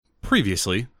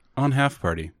Previously on Half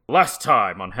Party. Last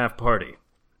time on Half Party.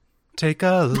 Take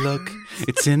a look.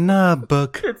 It's in a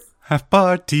book. Half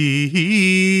Party.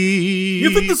 You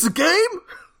think this is a game?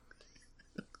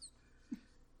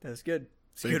 That's good.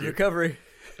 It's Thank good you. recovery.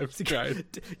 I've tried.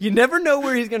 You never know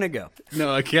where he's going to go. No,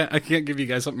 I can't give you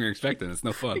guys something you're expecting. It's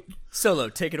no fun. Solo,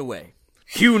 take it away.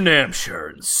 Hugh Nampshire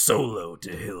and Solo to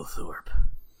Hillthorpe.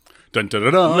 Dun, dun,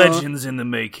 dun, dun. Legends in the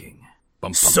making.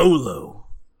 Bum, bum. Solo.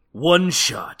 One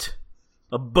shot.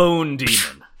 A bone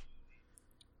demon.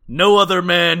 No other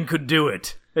man could do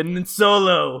it. And then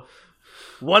Solo,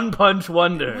 one punch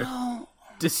wonder,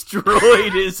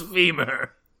 destroyed his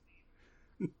femur.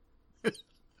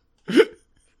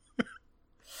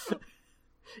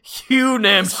 Hugh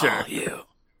Nampshire. It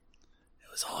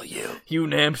was all you. Hugh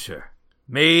Nampshire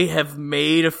may have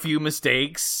made a few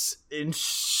mistakes in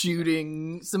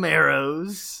shooting some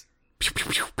arrows. Pew,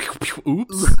 pew, pew, pew, pew.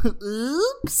 Oops.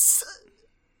 Oops.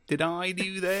 Did I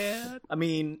do that? I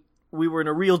mean, we were in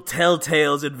a real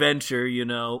Telltale's adventure, you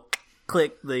know.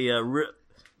 Click the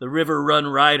River Run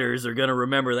Riders are gonna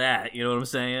remember that. You know what I'm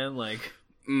saying? Like,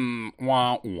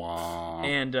 Wah, wah.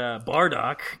 and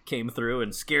Bardock came through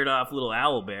and scared off little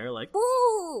Owlbear. Like,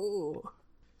 woo!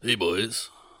 Hey, boys.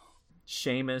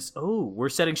 Seamus. Oh, we're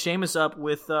setting Seamus up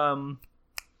with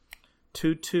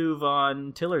Tutu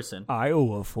von Tillerson.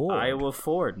 Iowa Ford. Iowa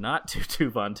Ford, not Tutu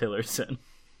von Tillerson.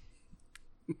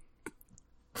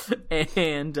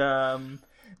 And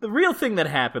the real thing that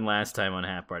happened last time on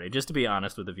Half Party, just to be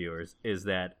honest with the viewers, is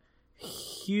that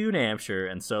Hugh Nampshire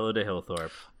and Solo de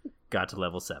Hillthorpe got to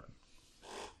level 7.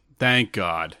 Thank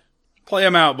God. Play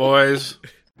him out, boys.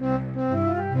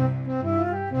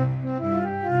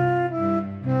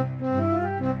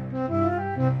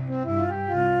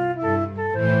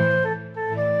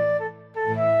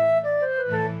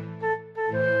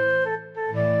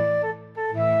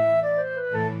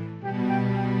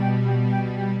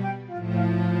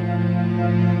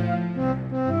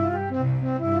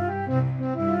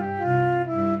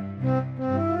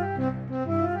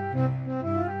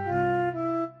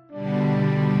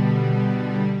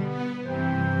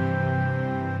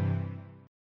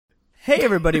 Hey,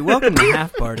 everybody. Welcome to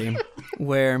Half Party,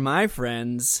 where my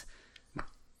friends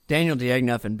Daniel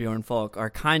Diegnuff and Bjorn Falk are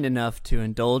kind enough to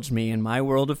indulge me in my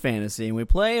world of fantasy, and we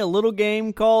play a little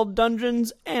game called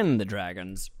Dungeons and the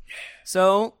Dragons.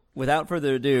 So, without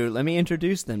further ado, let me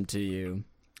introduce them to you.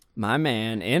 My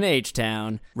man in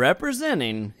H-Town,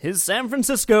 representing his San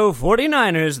Francisco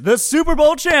 49ers, the Super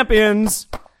Bowl champions,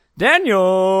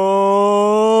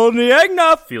 Daniel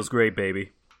Diegnuff. Feels great,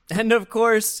 baby. And of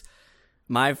course,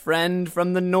 my friend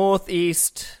from the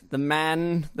Northeast, the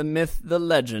man, the myth, the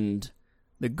legend,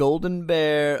 the golden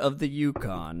bear of the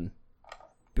Yukon,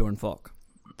 Bjorn Falk.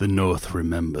 The North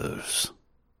remembers.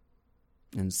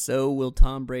 And so will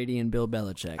Tom Brady and Bill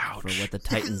Belichick for what the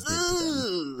Titans did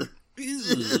to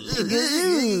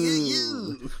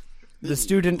them. The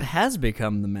student has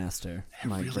become the master,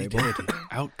 Mike Really Vrabel. did.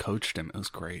 Outcoached him. It was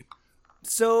great.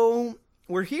 So,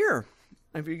 we're here.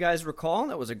 If you guys recall,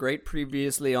 that was a great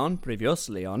previously on.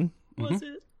 Was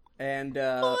it? And,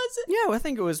 Was it? yeah, I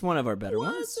think it was one of our better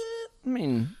ones. Was it? I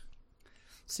mean,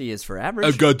 C is for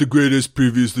average. got the greatest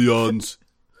previously ons.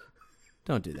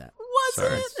 Don't do that. Was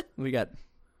Sorry. it?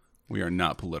 We are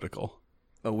not political.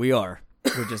 Oh, we are.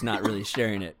 We're just not really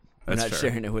sharing it. We're That's not fair.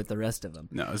 sharing it with the rest of them.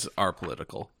 No, it's our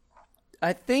political.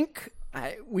 I think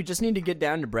we just need to get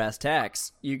down to brass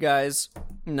tacks. You guys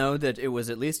know that it was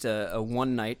at least a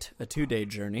one night, a 2-day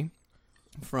journey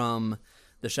from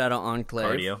the Shadow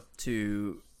Enclave Cardio.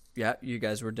 to, yeah, you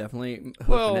guys were definitely hoofing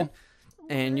Well- it.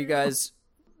 And you guys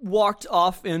walked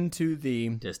off into the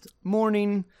Distant.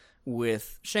 morning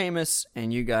with Seamus,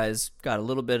 and you guys got a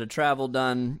little bit of travel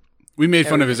done. We made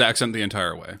fun of his accent the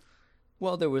entire way.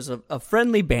 Well, there was a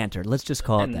friendly banter. Let's just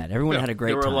call it that. Everyone had a great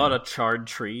There were time. a lot of charred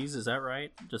trees, is that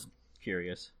right? Just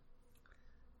curious.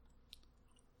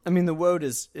 I mean, the woad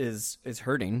is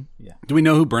hurting, Do we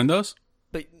know who burned those?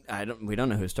 but we don't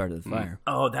know who started the fire.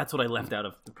 Oh, that's what I left out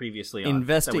of the previously on.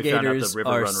 Investigators that we found out the River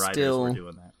are Run Riders still- were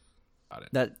doing that.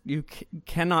 That you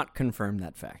cannot confirm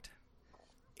that fact.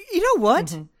 You know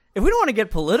what? If we don't want to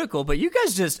get political, but you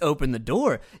guys just opened the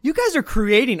door. You guys are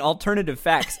creating alternative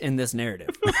facts in this narrative.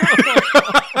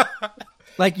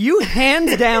 Like, you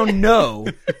hands down know.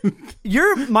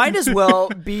 You might as well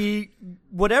be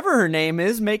whatever her name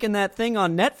is, making that thing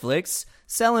on Netflix,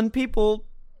 selling people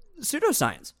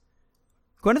pseudoscience.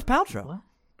 Gwyneth Paltrow. What?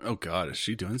 Oh, God. Is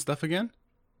she doing stuff again?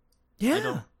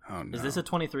 Yeah. Oh, no. Is this a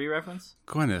 23 reference?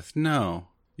 Gwyneth, no.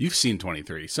 You've seen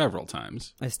 23 several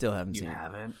times. I still haven't You seen it.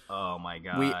 haven't? Oh my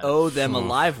god. We owe them a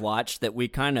live watch that we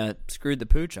kind of screwed the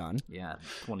pooch on. Yeah,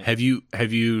 20. Have you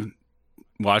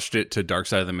watched it to Dark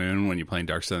Side of the Moon when you're playing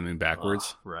Dark Side of the Moon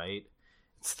backwards. Right.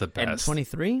 It's the best.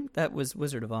 23? That was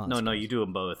Wizard of Oz. No, you do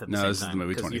them both at the No, same this is time. the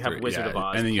movie 'cause 23. You have Wizard of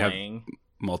Oz and then you playing. have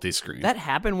multi-screen. That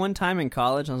happened one time in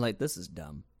college. I was like, this is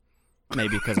dumb.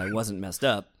 Maybe because I wasn't messed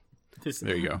up.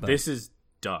 There you go. This is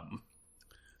dumb.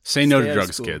 Say no Stay to out of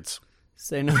drugs, school. kids.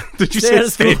 Say no. Did you stay say out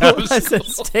of stay school? out of I said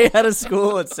stay out of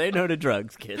school and say no to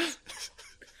drugs, kids.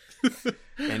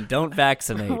 And don't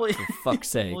vaccinate, Well, for fuck's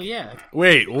sake. Well, yeah.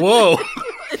 Wait, whoa.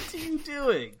 What are you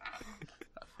doing?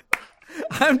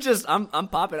 I'm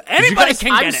popping. Anybody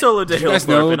can I'm get it. Solo de you guys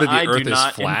know Hillthorpe, and that the I Earth do is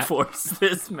not flat? enforce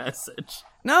this message.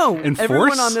 No, Enforce?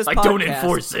 everyone on this Like, podcast. don't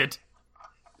enforce it.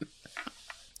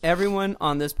 Everyone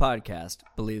on this podcast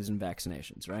believes in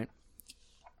vaccinations, right?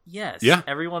 Yes. Yeah.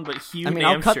 Everyone but Hugh. I mean,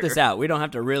 I'll cut this out. We don't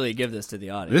have to really give this to the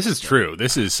audience. This is true.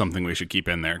 This is something we should keep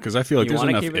in there because I feel like You there's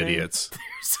wanna enough keep it in? idiots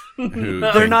who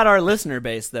They're not our listener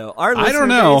base, though. Our listener I don't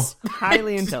know. base,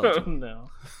 highly intelligent. Oh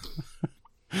no.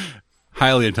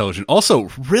 highly intelligent, also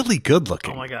really good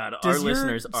looking. Oh my god. Does Our your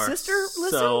listeners are sister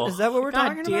listen? so... Is that what we're God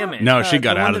talking damn about? it. No, she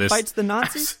got the out one of that this. fights the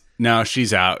Nazis? No,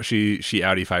 she's out. She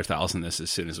outie 5,000 this as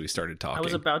soon as we started talking. I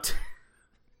was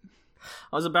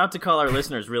about to call our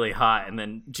listeners really hot, and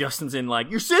then Justin's in like,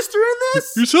 your sister in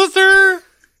this? Your sister.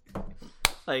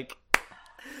 Like,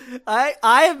 I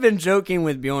have been joking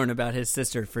with Bjorn about his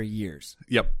sister for years.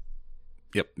 Yep.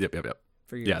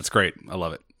 For years. Yeah, it's great. I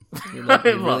love it. He love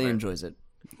really it. enjoys it.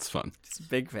 It's fun. He's a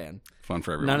big fan. Fun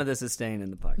for everyone. None of this is staying in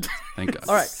the podcast. Thank God.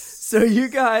 All right, so you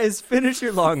guys finish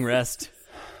your long rest,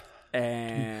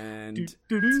 and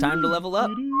it's time to level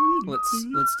up.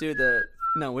 Let's do the.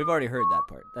 No, we've already heard that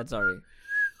part. That's already.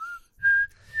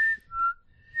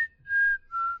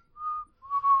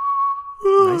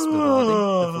 Nice Vivaldi,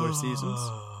 the Four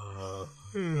Seasons.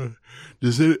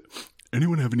 Does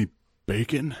anyone have any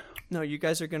bacon? No, you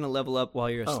guys are gonna level up while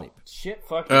you're asleep. shit,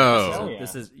 fuck Oh. hell yeah.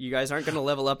 This is you guys aren't gonna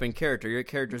level up in character. Your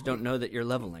characters don't know that you're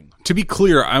leveling. To be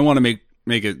clear, I want to make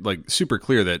it like super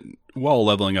clear that while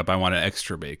leveling up, I want an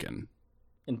extra bacon.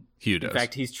 In- Hugh does. In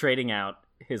fact, he's trading out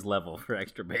his level for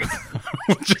extra bacon.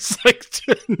 Just like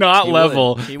to not He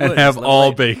level would. He and would. have Just all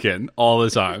level bacon all the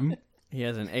time. He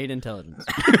has an 8 intelligence.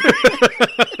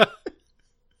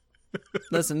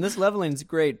 Listen, this leveling's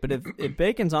great, but if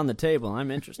bacon's on the table,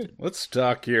 I'm interested. Let's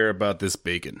talk here about this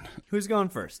bacon. Who's going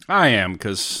first? I am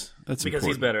because that's because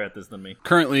he's important. better at this than me.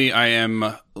 Currently, I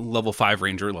am level 5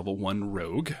 ranger, level 1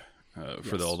 rogue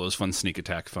for all those fun sneak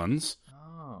attack funds.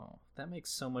 Oh, that makes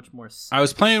so much more sense. I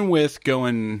was playing with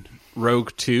going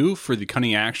rogue 2 for the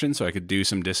cunning action, so I could do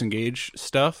some disengage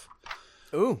stuff.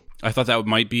 Ooh. I thought that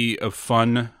might be a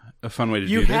fun way to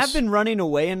You do this. have been running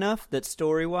away enough that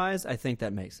story-wise, I think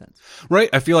that makes sense. Right,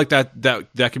 I feel like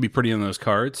that could be pretty on those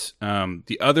cards.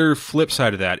 The other flip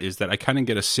side of that is that I kind of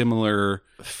get a similar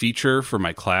feature for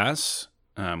my class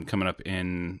coming up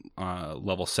in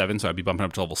level 7, so I'd be bumping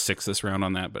up to level 6 this round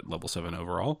on that, but level 7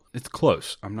 overall. It's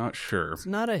close. I'm not sure. It's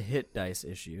not a hit dice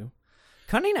issue.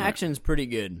 Cunning action's pretty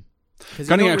good. 'Cause you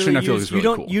Cunning don't action, I feel, use- is really you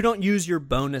don't, cool. You don't use your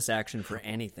bonus action for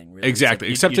anything, really. Exactly,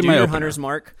 You- except you in do my your opener. Hunter's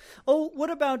Mark. Oh,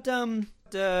 what about some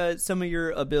of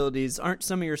your abilities? Aren't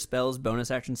some of your spells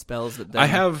bonus action spells?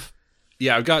 I've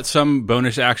got some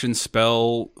bonus action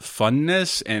spell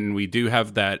funness, and we do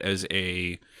have that as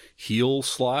a heal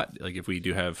slot, like if we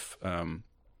do have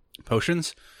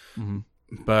potions. Mm-hmm.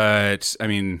 But, I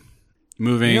mean,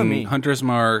 moving You know me. Hunter's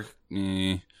Mark,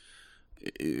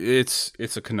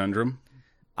 it's a conundrum.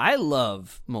 I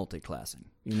love multi-classing.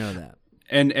 You know that.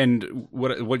 And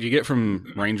what you get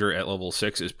from Ranger at level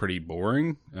 6 is pretty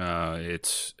boring.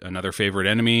 It's another favorite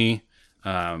enemy,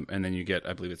 and then you get,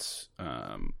 I believe it's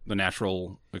the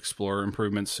natural explorer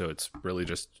improvements. So it's really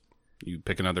just you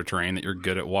pick another terrain that you're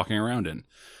good at walking around in.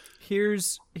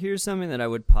 Here's something that I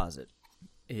would posit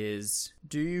is,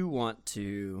 do you want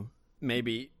to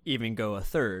maybe even go a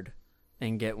third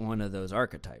and get one of those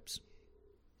archetypes?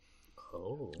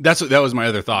 Oh. That was my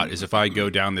other thought, is if I go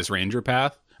down this Ranger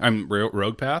path,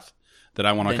 rogue path, that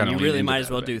I want to Then kind of you lean really into might that as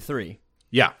a well bit. do 3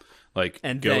 Yeah, like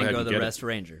and go then ahead go and the get rest it.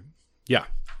 Ranger. Yeah,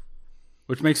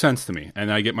 which makes sense to me,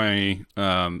 and I get my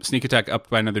sneak attack up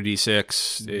by another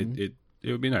D6. Mm-hmm.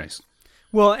 It would be nice.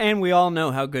 Well, and we all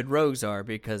know how good rogues are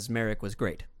because Merrick was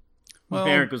great. Well,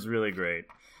 Merrick was really great.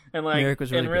 And like, Merrick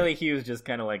was really and really, he was just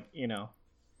kind of like, you know,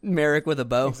 Merrick with a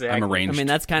bow. exactly. I'm a ranged. I mean,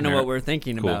 that's kind of Merrick. what we're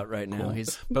thinking Cool, about right now. cool.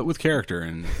 He's But with character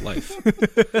and life.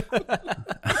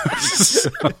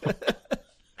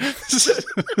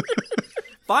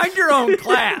 find your own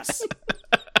class.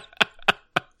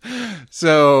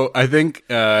 So I think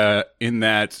in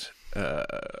that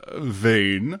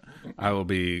vein, I will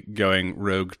be going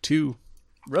Rogue 2.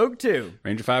 Rogue 2.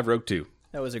 Ranger 5, Rogue 2.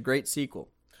 That was a great sequel.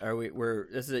 Are we?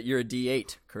 You're a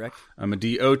D8, correct? I'm a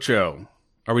D8.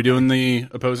 Are we doing the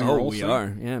opposing rolls? We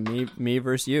are. Yeah, me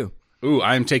versus you. Ooh,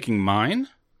 I'm taking mine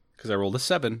because I rolled a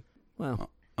 7 Wow.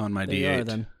 on my There D8. you are,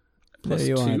 then. Plus There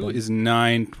you are, 2 then. is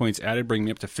 9 points added, bringing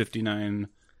me up to 59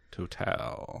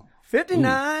 total.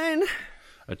 59.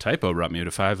 A typo brought me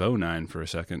to 509 for a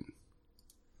second.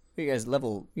 You guys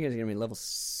gonna be level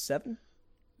 7?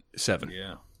 7.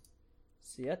 Yeah.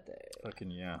 Siete.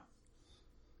 Fucking yeah.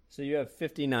 So you have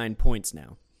 59 points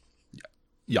now.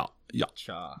 Yeah.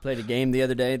 Cha. Played a game the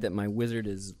other day that my wizard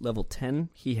is level 10.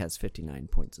 He has 59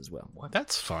 points as well.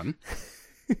 That's fun.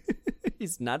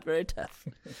 He's not very tough.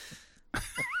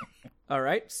 All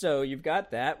right, so you've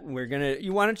got that. Why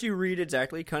don't you read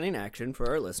exactly Cunning Action for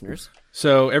our listeners?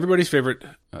 So everybody's favorite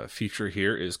feature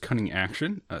here is Cunning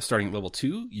Action. Starting at level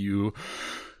 2,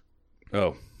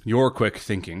 your quick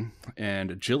thinking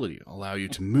and agility allow you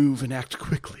to move and act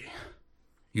quickly.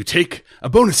 You take a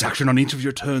bonus action on each of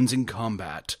your turns in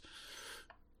combat.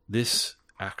 This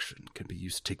action can be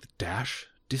used to take the dash,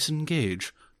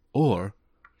 disengage, or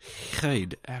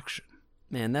hide action.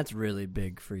 Man, that's really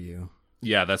big for you.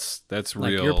 Yeah, that's Like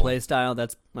real. your play style,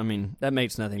 that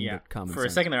makes nothing Yeah. but common For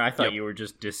sense. a second there, I thought Yep. you were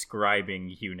just describing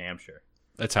Hugh Hampshire.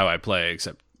 That's how I play,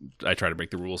 except I try to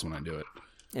break the rules when I do it.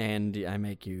 And I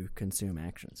make you consume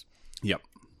actions. Yep,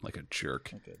 like a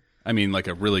jerk. Okay. I mean, like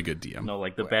a really good DM. No,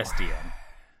 like the best DM.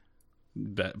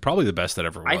 Probably the best that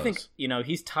ever was. I think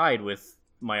he's tied with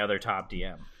my other top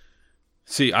DM.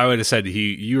 See, I would have said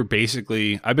you were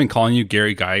basically. I've been calling you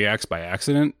Gary Gygax by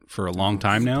accident for a long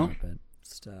time now,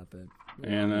 Stop it.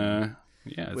 and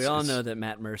yeah, We all know that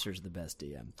Matt Mercer's the best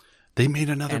DM, they made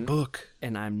another book.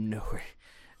 and I'm nowhere.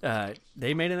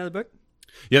 They made another book.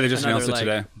 Yeah, they just Another, announced it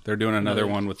like- today. They're doing another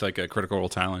another- one with like a Critical Role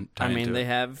talent. I mean, they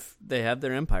have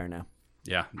their empire now,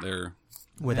 Yeah, they're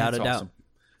without a That's doubt. awesome.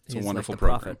 It's He's a wonderful like the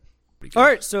program. prophet. Pretty good. All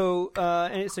right,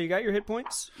 so you got your hit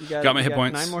points. You Got my hit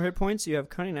points. 9 more hit points. You have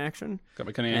Cunning Action, Got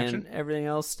my Cunning and Action. everything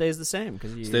else stays the same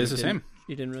because you Stays the didn't- same.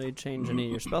 You didn't really change any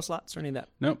of your spell slots or any of that.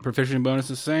 No, proficiency bonus is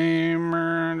the same.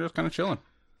 Just kind of chilling.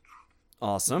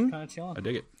 Awesome. Kind of chilling. I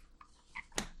dig it.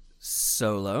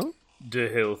 Solo. De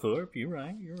Hillthorpe, you're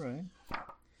right.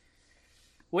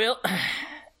 Well,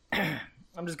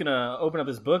 I'm just gonna open up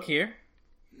this book here.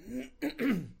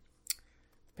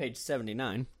 Page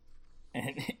 79.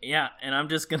 And, and I'm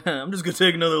just gonna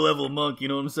take another level of monk. You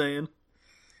know what I'm saying?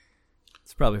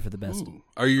 It's probably for the best. Ooh.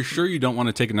 Are you sure you don't want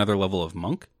to take another level of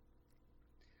monk?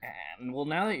 And well,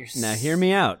 now that you're Now hear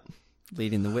me out.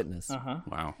 Leading the witness.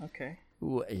 Wow. Okay,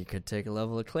 You could take a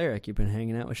level of cleric. You've been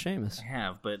hanging out with Seamus. I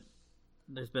have, but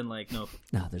there's been like no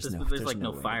There's like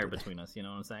no way to fire do that. between us. You know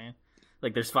what I'm saying?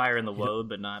 Like there's fire in the woad,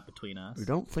 but not between us. You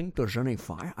don't think there's any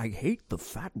fire? I hate the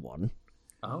fat one.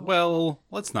 Well,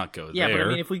 let's not go Yeah, there. but I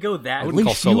mean, if we go that, I wouldn't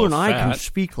call Solo fat.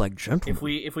 speak like gentlemen.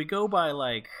 if we go by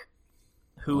like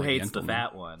who Like hates the gentlemen.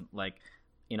 fat one, like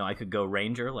I could go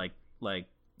ranger, like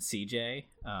CJ.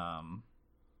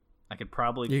 I could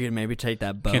probably You could maybe take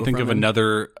that bow. Can't think from of him.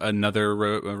 another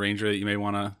ranger that you may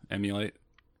want to emulate.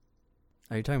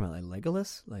 Are you talking about like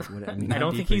Legolas? Like what? I mean, I how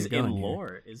don't deep think are he's you going in here?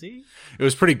 lore, is he? It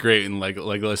was pretty great in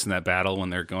Legolas in that battle when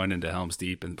they're going into Helm's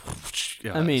Deep, and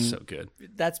yeah, I mean, so good.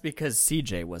 That's because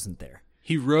CJ wasn't there.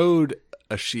 He rode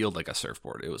a shield like a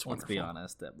surfboard. It was Let's wonderful. be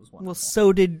honest, that was wonderful. Well,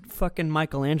 so did fucking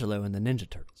Michelangelo in the Ninja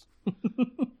Turtles.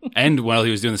 And while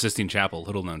he was doing the Sistine Chapel,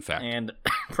 little known fact. And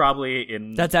probably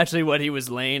in That's actually what he was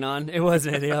laying on. It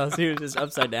wasn't anything else. He was just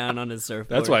upside down on his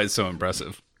surfboard. That's why it's so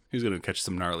impressive. He's going to catch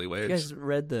some gnarly waves. You guys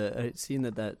read seen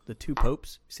the Two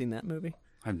Popes? Seen that movie?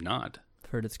 I'm not.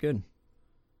 I've heard it's good.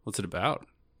 What's it about?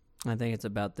 I think it's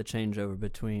about the changeover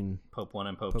between Pope 1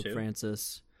 and Pope Pope 2.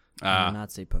 Francis and the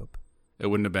Nazi Pope. It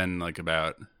wouldn't have been like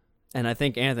about. And I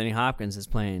think Sir Anthony Hopkins is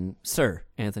playing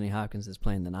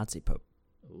the Nazi Pope.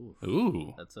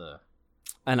 Ooh. That's a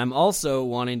And I'm also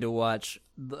wanting to watch.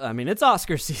 It's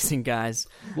Oscar season, guys.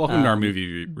 Welcome to our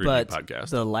movie review But podcast.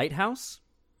 The Lighthouse.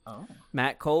 oh.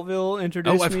 Matt Colville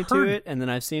introduced I've me heard. to it, and then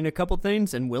I've seen a couple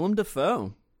things, and Willem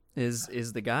Dafoe is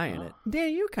the guy in it.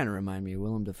 Dan, you kind of remind me of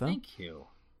Willem Dafoe. Thank you.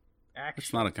 It's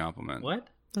Actually, not a compliment. what?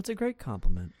 That's a great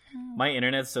compliment. My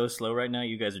internet's so slow right now.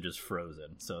 You guys are just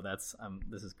frozen. So that's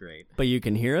this is great. But you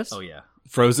can hear us. Oh yeah,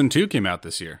 Frozen 2 came out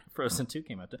this year. Frozen 2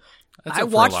 came out. That's I up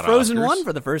for a watched lot of Frozen Oscars. 1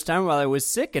 for the first time while I was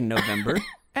sick in November,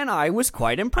 and I was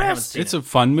quite impressed. seen It's a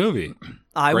fun movie.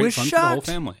 I Great was fun for the whole shocked.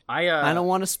 family. I don't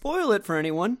want to spoil it for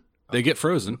anyone. They get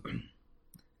frozen.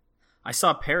 I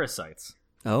saw Parasites.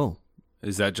 Oh.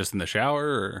 Is that just in the shower,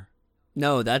 or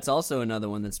No, that's also another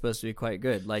one that's supposed to be quite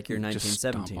good, like your just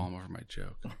stomp 1917. all over my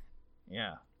joke?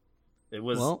 Yeah, it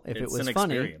was. Well, if it it's was an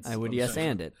funny, experience, I would I'm yes saying.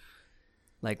 and it.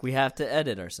 Like, we have to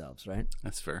edit ourselves, right?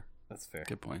 That's fair. That's fair.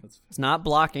 Good point. It's not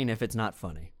blocking if it's not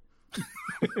funny.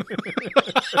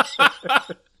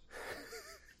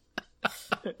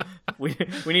 We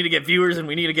need to get viewers and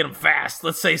we need to get them fast.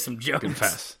 Let's say some jokes. Good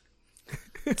fast.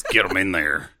 Let's get them in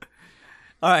there.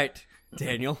 All right,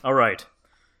 Daniel. All right.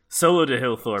 Solo de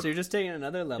Hillthorpe So you're just taking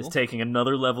another level. is taking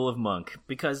another level of monk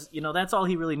because, that's all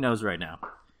he really knows right now.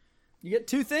 You get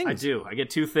 2 things. I do. I get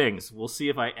 2 things. We'll see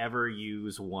if I ever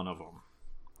use one of them.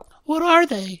 What are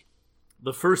they?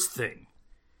 The first thing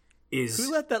is...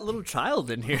 Who let that little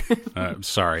child in here?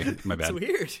 Sorry, my bad. It's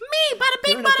weird. Me, bada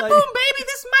bing, Doing it bada like- boom, baby.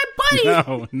 This is my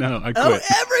buddy. No, I Oh, quit.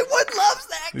 everyone loves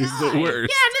that guy. He's the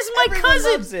worst. Yeah, this is my Everyone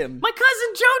cousin. loves him. My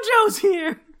cousin JoJo's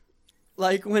here.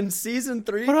 Like, when season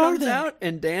 3 What are comes they? out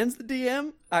and Dan's the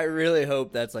DM, I really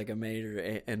hope that's like a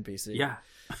major NPC. Yeah.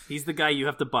 He's the guy you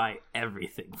have to buy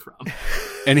everything from.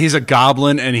 And he's a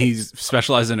goblin, and he's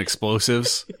specialized in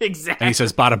explosives. Exactly. And he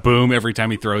says "bada boom" every time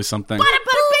he throws something. bada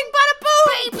bing, bada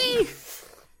boom, baby.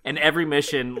 And every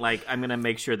mission, like, I'm gonna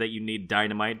make sure that you need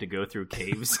dynamite to go through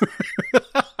caves.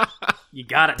 You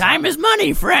got it. Time is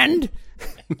money, friend.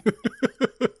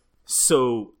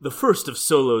 So, the first of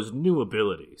Solo's new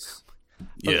abilities.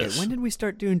 Yes. Okay, when did we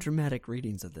start doing dramatic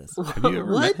readings of this? Have you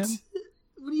ever met him?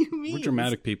 What do you mean? We're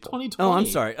dramatic people. 2020.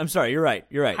 Oh, I'm sorry. You're right.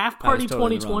 Half I Party was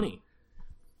totally wrong. 2020.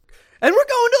 And we're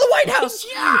going to the White House.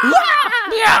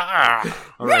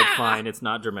 All right, fine. It's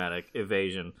not dramatic.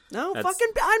 Evasion. No, That's-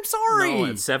 I'm sorry. No,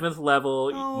 at 7th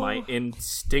level, Oh. my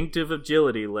instinctive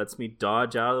agility lets me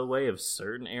dodge out of the way of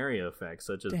certain area effects,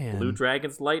 such as Dan. Blue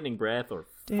Dragon's Lightning Breath or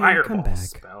Dan, Fireball come back.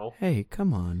 spell. Hey,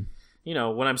 come on.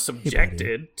 When I'm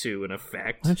subjected to an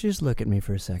effect Why don't you just look at me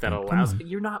for a second? that Come allows... on.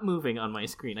 You're not moving on my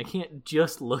screen. I can't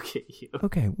just look at you.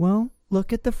 Okay, well,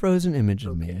 look at the frozen image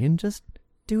of me and just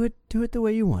do it the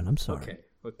way you want. I'm sorry.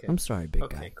 Okay. I'm sorry, big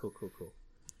Okay, guy. cool.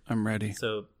 I'm ready.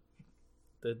 So,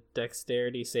 the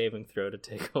dexterity saving throw to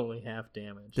take only half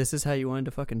damage. This is how you wanted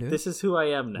to fucking do it? This is who I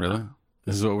am now. Really?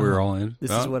 This is what we were all in. This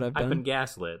is what I've I've done? been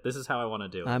gaslit. This is how I want to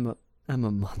do it. I'm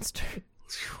a monster.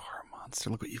 You are a monster.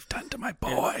 Look what you've done to my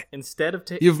boy. Instead of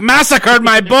taking... You've massacred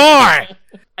my boy.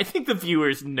 I think the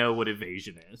viewers know what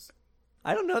evasion is.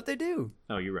 I don't know if they do.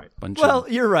 Oh, you're right. Well,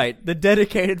 you're right. The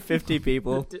dedicated 50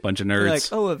 people. bunch of They're nerds. like,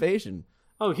 oh, evasion.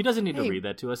 Oh, he doesn't need to Hey. read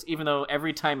that to us, even though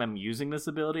every time I'm using this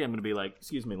ability, I'm going to be like,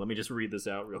 excuse me, let me just read this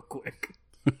out real quick.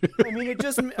 I mean, it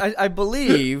just, I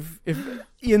believe, if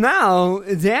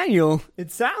Daniel,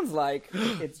 it sounds like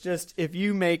it's just if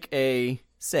you make a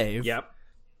save, Yep.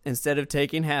 instead of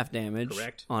taking half damage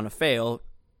Correct. on a fail,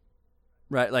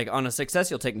 right, like on a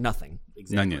success, you'll take nothing.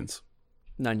 Exactly. Nunions.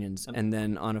 Nunions. And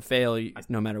then on a fail,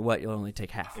 no matter what, you'll only take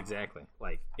half. Exactly.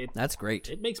 Like, That's great.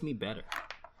 it makes me better.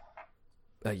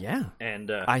 Yeah. And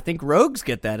I think rogues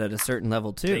get that at a certain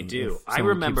level, too. They do. if I someone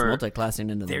remember keeps multi-classing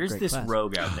into the there's great this class.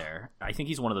 rogue out there. I think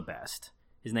he's one of the best.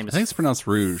 His name I is think it's pronounced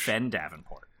Rouge. Fen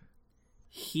Davenport.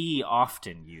 He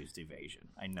often used evasion.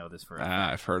 I know this for a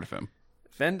fact. I've heard of him.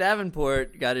 Fen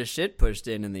Davenport got his shit pushed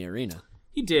in the arena,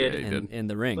 He did, Yeah, he did. in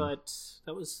the ring. but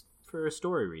that was for a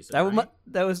story reason. That right?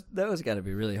 that was got to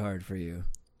be really hard for you.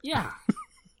 Yeah.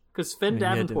 Because Fen you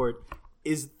had to- Davenport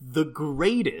is the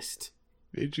greatest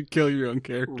Did you kill your own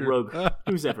character? rogue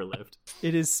who's ever lived.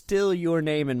 It is still your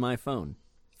name in my phone,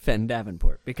 Fen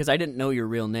Davenport, because I didn't know your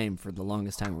real name for the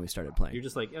longest time when we started playing. You're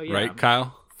just like, oh yeah, Right,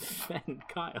 Kyle? Fen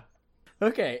Kyle.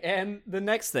 Okay, and the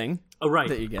next thing Oh right.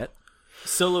 that you get,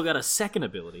 Solo got a second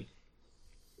ability,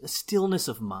 the stillness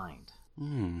of mind.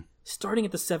 Starting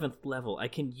at the 7th level, I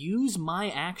can use my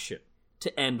action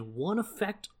to end one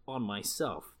effect on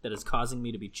myself that is causing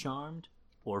me to be charmed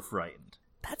or frightened.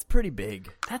 that's pretty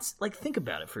big. That's like, think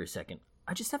about it for a second.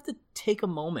 I just have to take a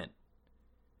moment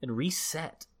and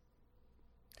reset.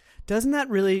 Doesn't that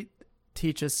really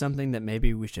teach us something that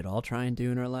maybe we should all try and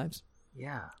do in our lives?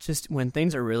 Yeah. Just when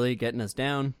things are really getting us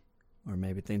down, or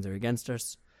maybe things are against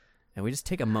us, and we just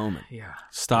take a moment. Yeah.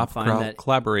 Stop, find that-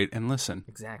 collaborate, and listen.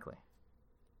 Exactly.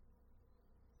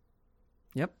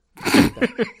 Yep.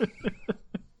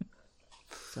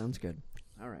 Sounds good.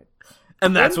 All right.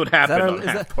 And that's what happened our- on is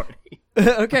Half that- Party.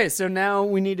 Okay, so now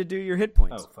we need to do your hit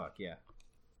points. Oh, fuck, yeah.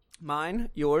 Mine,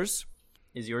 yours.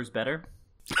 Is yours better?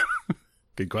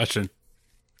 Good question.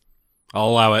 I'll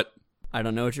allow it. I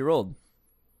don't know what you rolled.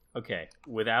 Okay.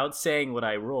 Without saying what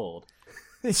I rolled,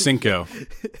 Cinco.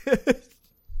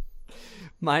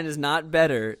 Mine is not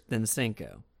better than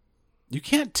Cinco. You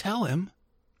can't tell him.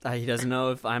 He doesn't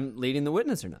know if I'm leading the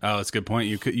witness or not. Oh, that's a good point.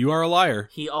 You are a liar.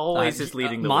 he always is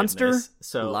leading the monster? witness.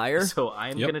 So, Liar? So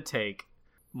I'm Yep. going to take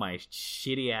my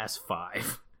shitty ass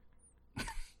 5.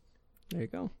 There you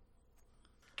go.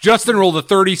 Justin rolled a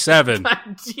 37. God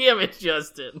damn it,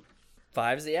 Justin.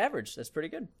 5's the average. That's pretty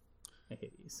good. I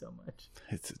hate you so much.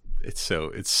 It's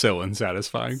so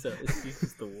unsatisfying. So he's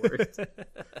just the worst.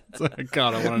 It's like,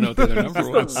 God, I want to know what the other number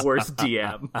was. The worst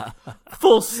DM.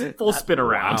 Full spin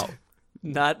around. Wow.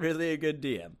 Not really a good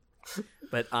DM.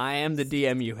 But I am the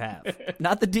DM you have.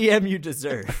 Not the DM you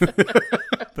deserve,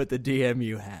 but the DM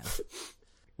you have.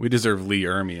 We deserve Lee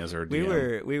Ermey as our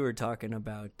DM. We were talking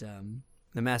about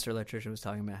the master electrician was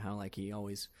talking about how like he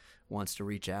always wants to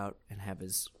reach out and have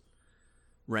his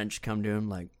wrench come to him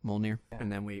like Mjolnir, and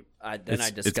then I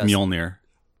discussed it's Mjolnir.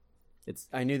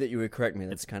 I knew that you would correct me.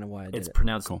 That's kind of why I did It's it.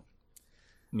 pronounced Cool.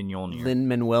 Lin-Manuel.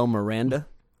 Lin-Manuel Miranda.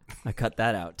 I cut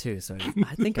that out too, so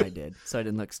I think I did, so I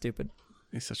didn't look stupid.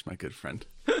 He's such my good friend.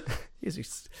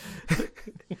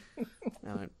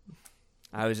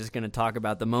 I was just going to talk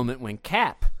about the moment when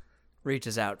Cap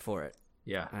reaches out for it,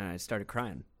 Yeah. and I started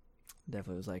crying.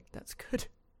 Definitely was like, "That's good.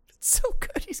 It's so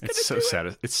good. He's gonna It's so do sad.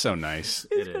 it. It's so nice.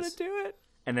 He's It gonna is. do it."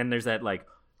 And then there's that like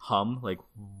hum, like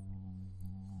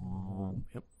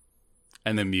Yep.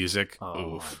 And the music.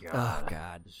 oh Oof. my Oh god.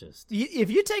 God. It's just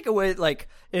If you take away, like,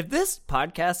 if this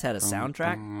podcast had a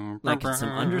soundtrack, like some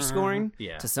underscoring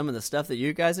Yeah. to some of the stuff that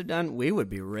you guys have done, we would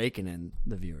be raking in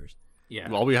the viewers.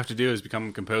 yeah. All we have to do is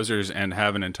become composers and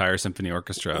have an entire symphony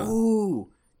orchestra Ooh.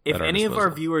 If at our any of our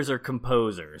disposal. viewers are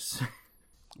composers,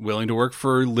 willing to work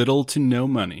for little to no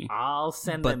money. I'll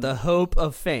send But them the hope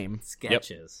of fame.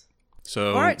 sketches.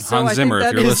 So, All right, so Hans I Zimmer, think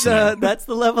if that you're is, listening, that's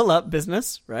the level up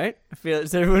business, right?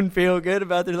 Does everyone feel good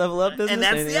about their level up business? And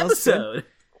that's Anything the else good? episode.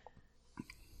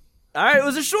 All right, it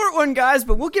was a short one, guys,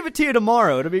 but we'll give it to you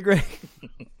tomorrow. It'll be great.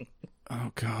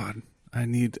 oh God, I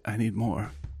need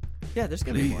more. Yeah, there's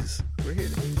gonna be more. Please. We're here.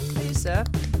 Hey, Seth.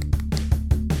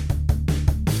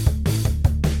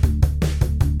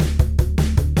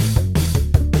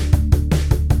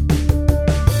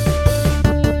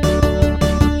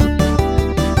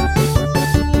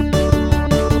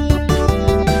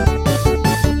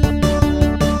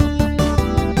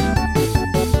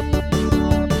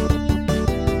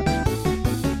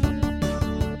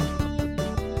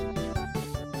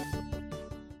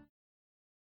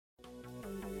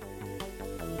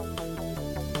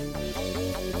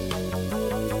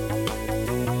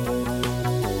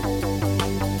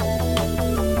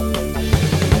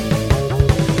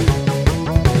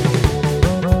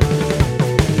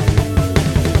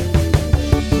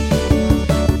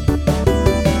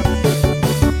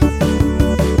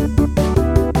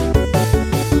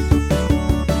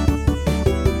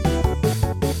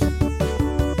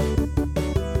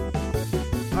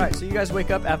 All right, so you guys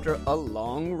wake up after a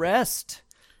long rest,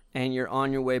 and you're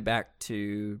on your way back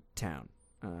to town.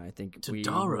 I think we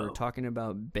Darrow. were talking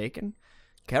about bacon.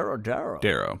 Darrow. Darrow.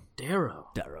 Darrow.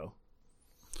 Darrow.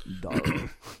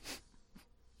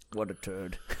 What a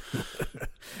turd.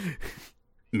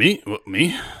 Me?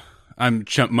 Me? I'm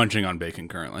munching on bacon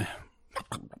currently.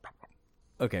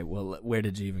 Okay, well, where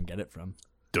did you even get it from?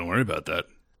 Don't worry about that.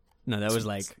 No, that was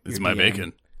like It's your my DM.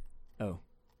 bacon. Oh,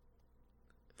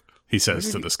 He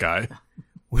says to the sky.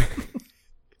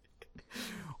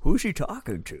 who's she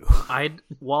talking to?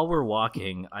 While we're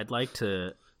walking, I'd like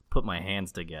to put my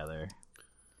hands together.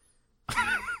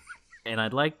 And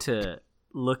I'd like to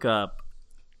look up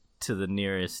to the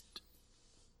nearest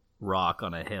rock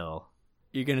on a hill.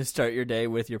 You're gonna start your day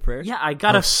with your prayers? Yeah, I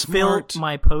gotta Oh, fill smart.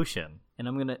 my potion. And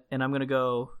I'm gonna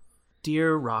go,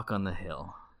 dear rock on the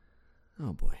hill.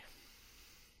 Oh boy.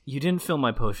 You didn't fill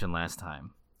my potion last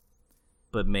time.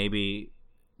 But maybe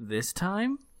this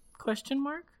time? Question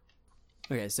mark?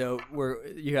 Okay, so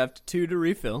you have 2 to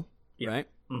refill, right?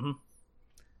 Mhm.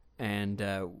 And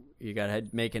you gotta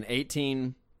make an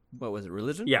 18. What was it?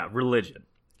 Religion? Yeah, religion.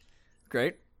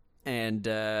 Great. And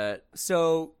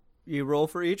so you roll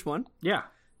for each one, Yeah.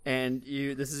 and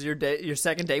this is your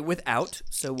second day without,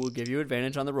 so we'll give you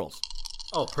advantage on the rolls.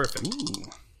 Oh, perfect. Ooh.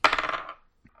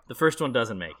 The first one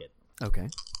doesn't make it. Okay.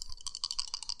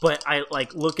 But I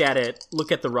look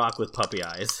at the rock with puppy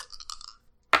eyes.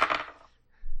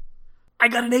 I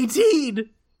got an 18!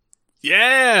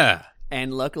 Yeah.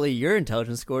 And luckily, your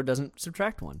intelligence score doesn't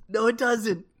subtract 1. No, it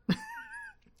doesn't.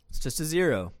 It's just a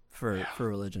 0 for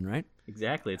religion, right?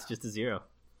 Exactly, it's just a 0.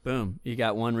 Boom. You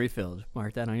got 1 refilled.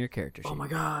 Mark that on your character sheet. Oh my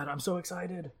god, I'm so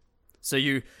excited. So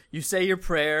you say your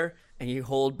prayer, and you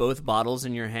hold both bottles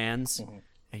in your hands,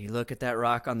 and you look at that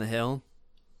rock on the hill,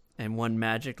 and one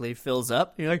magically fills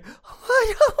up. And you're like, oh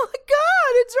my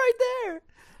god, it's right there.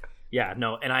 Yeah,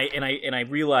 no, and I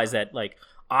realize that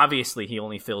obviously he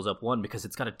only fills up 1 because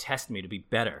it's got to test me to be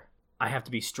better. I have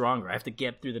to be stronger. I have to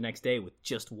get through the next day with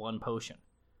just 1 potion.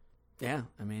 Yeah,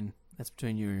 I mean, that's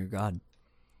between you and your god.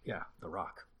 Yeah, the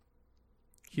rock.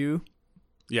 Hugh?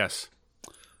 Yes.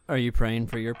 Are you praying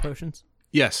for your potions?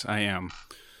 Yes, I am.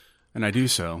 And I do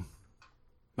so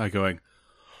by going,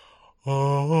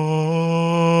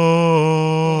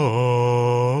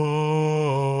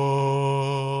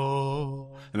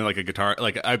 and then like a guitar,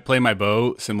 like I play my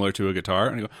bow similar to a guitar,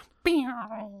 and I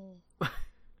go,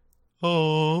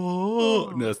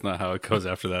 oh, no, that's not how it goes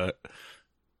after that.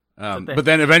 But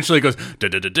then eventually it goes,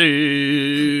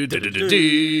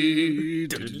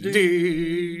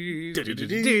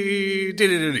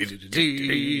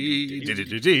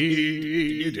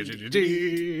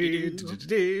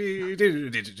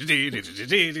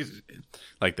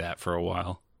 like that for a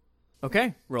while.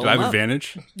 Okay, roll Do I them have up.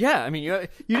 advantage? Yeah, I mean, you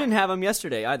didn't have them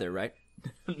yesterday either, right?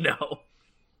 No.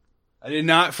 I did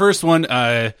not. First one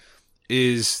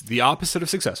is the opposite of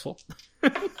successful.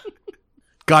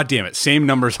 God damn it. Same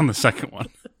numbers on the second one.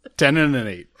 10 and an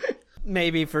 8.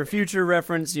 Maybe for future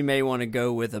reference, you may want to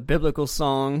go with a biblical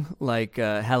song like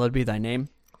Hallowed Be Thy Name.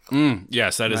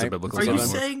 Yes, that is a Right. biblical Are song. you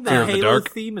saying Fear the of the Halo Dark.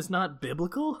 theme is not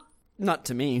biblical? Not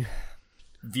to me.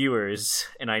 Viewers,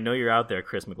 and I know you're out there,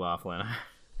 Chris McLaughlin.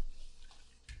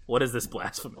 What is this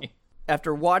blasphemy?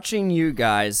 After watching you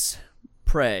guys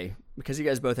pray, because you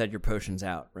guys both had your potions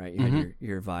out, right? You had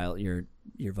your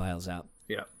vials out.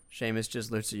 Yeah. Seamus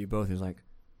just looks at you both and he's like,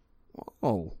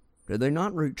 "Oh, did they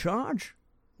not recharge?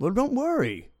 Well, don't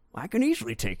worry. I can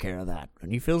easily take care of that."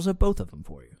 And he fills up both of them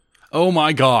for you. Oh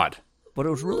my God. But it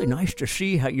was really nice to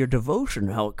see how your devotion,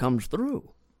 how it comes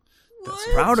through.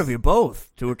 Proud of you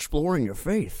both to exploring your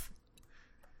faith.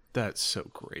 That's so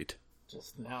great.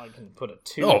 Just now I can put a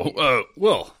 2.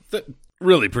 Well,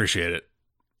 really appreciate it.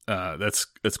 That's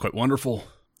quite wonderful.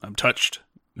 I'm touched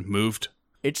and moved.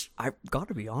 I've got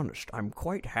to be honest, I'm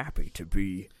quite happy to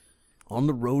be on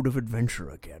the road of adventure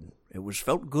again.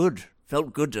 Felt good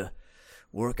to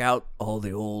work out all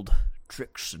the old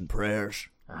tricks and prayers.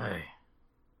 Aye.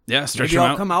 Yeah, stretch Maybe them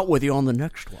I'll out. come out with you on the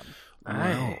next one.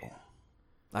 Aye.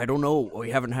 I don't know, we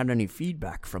haven't had any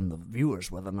feedback from the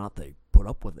viewers whether or not they put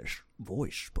up with this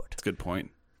voice, but That's a good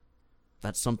point.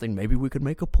 that's something maybe we could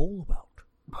make a poll about.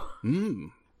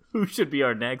 Who should be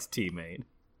our next teammate?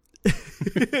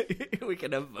 We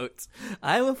can have votes.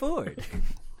 Iowa Ford.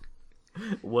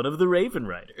 One of the Raven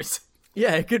Riders.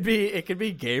 Yeah, it could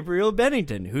be Gabriel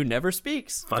Bennington, who never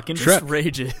speaks. Fucking Just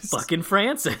rages. Fucking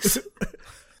Francis.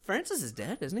 Francis is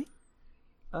dead, isn't he?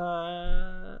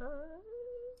 uh,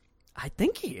 I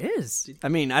think he is. I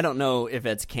mean, I don't know if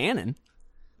it's canon,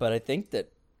 but I think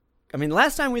that. I mean, the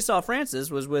last time we saw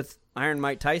Francis was with Iron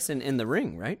Mike Tyson in the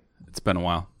ring, right? It's been a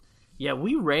while. yeah,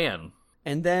 we ran.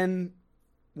 And then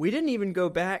we didn't even go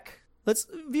back.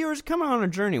 Viewers, come on a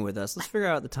journey with us. Let's figure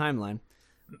out the timeline.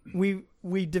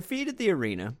 We defeated the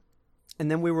arena,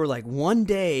 and then we were like one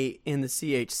day in the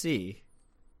CHC,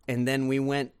 and then we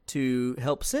went to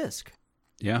help Sisk.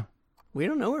 Yeah, We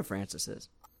don't know where Francis is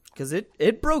because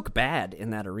it broke bad in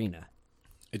that arena.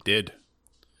 it did.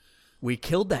 We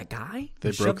killed that guy. They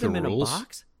We broke shoved the him in a rules?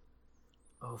 box.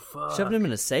 Oh, fuck. Shoved him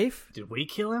in a safe. Did we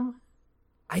kill him?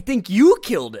 I think you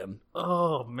killed him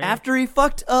Oh, man. after he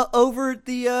fucked over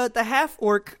the half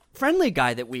orc friendly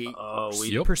guy that we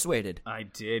Yep. persuaded. I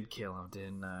did kill him,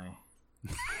 didn't I?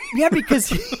 Yeah, because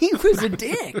he was a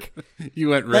dick. You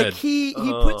went red. Like he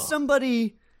put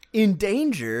somebody in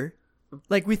danger.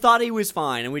 Like we thought he was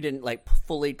fine, and we didn't like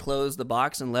fully close the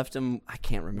box and left him. I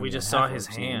can't remember. We just the saw half-orc's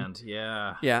his name. hand.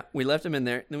 Yeah. Yeah, we left him in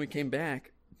there. Then we came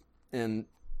back, and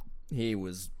he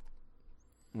was.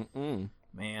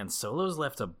 Man, Solo's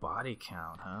left a body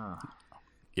count, huh?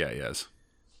 Yeah, yes.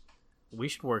 We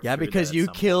should work. Yeah, through because that you at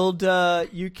some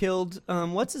killed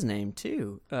what's his name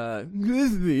too?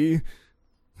 Grisby.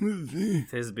 point.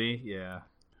 Thisbe, yeah.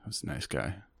 That was a nice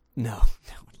guy. No,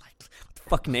 like what the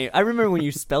fuck name? I remember when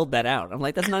you spelled that out. I'm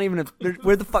like, that's not even a.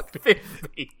 Where the fuck? Thisbe.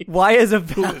 Why is a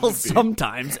vowel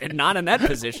sometimes and not in that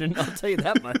position? I'll tell you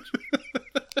that much.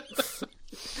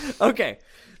 Okay,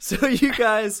 so you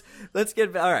guys, let's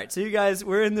get all right. So you guys,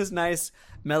 we're in this nice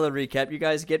mellow recap. You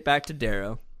guys get back to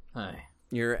Darrow. Aye.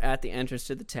 You're at the entrance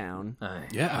to the town. Aye.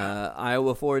 Yeah.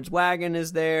 Iowa Ford's wagon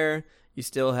is there. You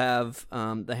still have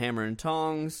the Hammer and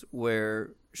Tongs,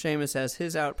 where Seamus has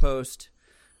his outpost.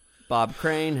 Bob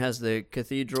Crane has the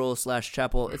cathedral /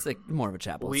 chapel. It's like more of a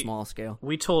chapel, small scale.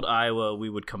 We told Iowa we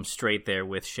would come straight there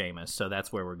with Seamus, so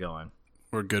that's where we're going.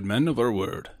 We're good men of our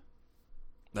word.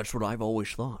 That's what I've always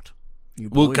thought. You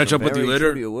We'll boys catch are up with you very later.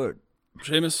 true to your word.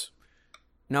 Seamus?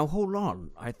 Now hold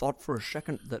on. I thought for a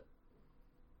second that.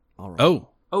 All right. Oh.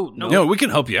 Oh no, No, we can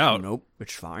help you out. Nope,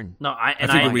 it's fine. no! I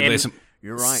think we and lay some.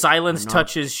 You're right. Silence I'm not-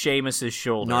 touches Seamus's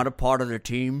shoulder, Not a part of the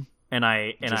team. and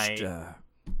I Just,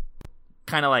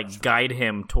 kind of like guide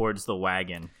him towards the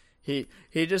wagon. He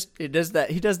does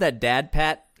that dad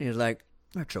pat. He's like,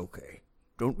 that's okay.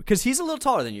 Don't, because he's a little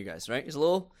taller than you guys, right?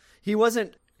 He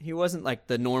wasn't like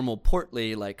the normal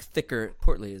portly, like thicker.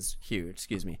 Portly is huge.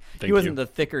 Excuse me. He wasn't the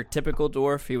thicker typical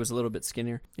dwarf. He was a little bit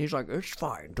skinnier. He's like, it's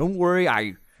fine. Don't worry.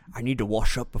 I need to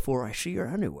wash up before I see her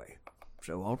anyway.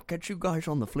 So I'll catch you guys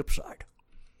on the flip side.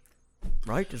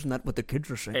 Right? Isn't that what the kids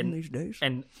are saying these days?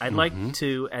 And I'd like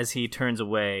to, as he turns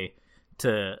away,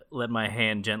 to let my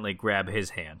hand gently grab his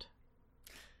hand.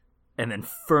 And then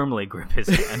firmly grip his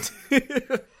hand.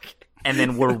 And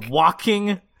then we're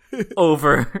walking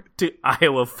over to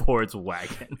Iowa Ford's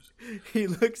wagon. He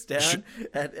looks down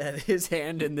at his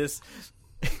hand, and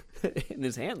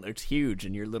his hand looks huge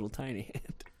in your little tiny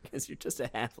hand. Because you're just a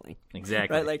halfling.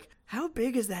 Exactly. Right? Like, how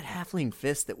big is that halfling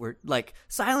fist that we're... Like,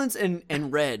 Silence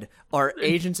and Red are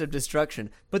agents of destruction,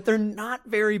 but they're not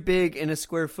very big in a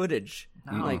square footage.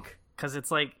 No. Like... Because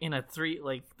it's like in a 3...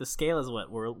 Like, the scale is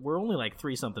what? We're only like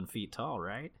 3-something feet tall,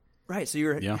 right? Right, so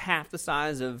you're half the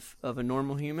size of a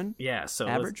normal human? Yeah, so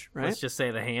average, right? Let's just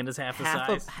say the hand is half the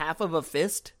size. Half of a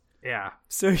fist? Yeah.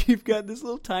 So you've got this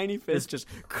little tiny fist just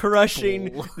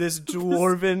crushing this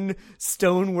dwarven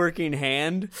stoneworking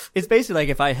hand. It's basically like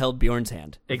if I held Bjorn's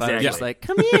hand. Exactly. I was just like,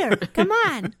 come here, come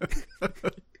on.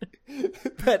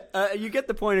 But you get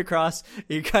the point across.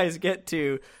 You guys get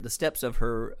to the steps of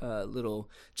her little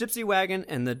gypsy wagon,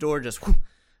 and the door just,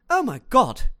 oh my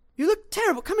God, you look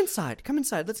terrible. Come inside, come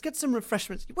inside. Let's get some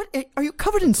refreshments. What, are you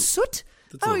covered in soot?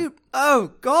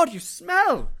 Oh God, you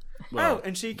smell. Well,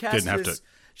 and she casts didn't have to.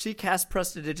 She casts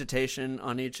prestidigitation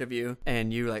on each of you,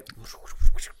 and you like,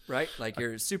 right? Like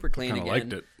you're super clean again.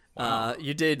 Liked it.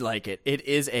 You did like it. It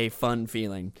is a fun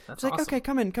feeling. It's like, awesome. okay,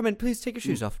 come in. Please take your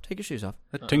shoes off. Take your shoes off.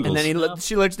 That tingles. And then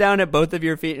she looks down at both of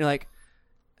your feet, and you're like,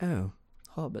 oh,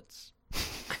 hobbits.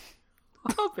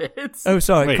 Hobbits? Oh,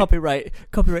 sorry, Wait. copyright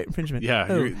infringement. Yeah,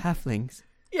 oh, you're- halflings.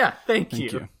 Yeah, thank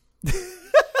Thank you. you.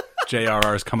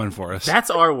 JRR's coming for us. That's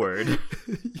our word.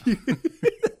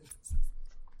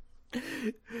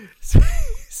 So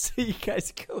you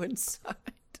guys go inside.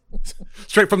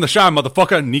 Straight from the shine,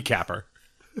 motherfucker. Kneecapper.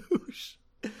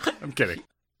 I'm kidding.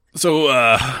 So,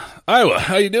 Iowa,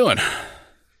 how you doing?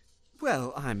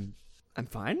 Well, I'm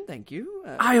fine, thank you.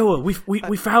 Iowa, we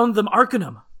found them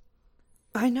Arcanum.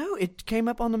 I know, it came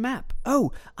up on the map.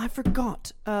 Oh, I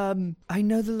forgot. I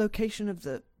know the location of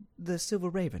the Silver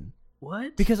Raven.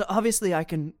 What? Because obviously I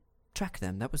can track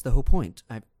them. That was the whole point.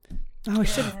 I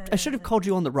should have called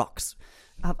you on the rocks.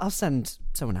 I'll send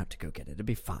someone out to go get it. It'll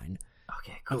be fine.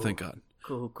 Okay, cool. Oh, thank God.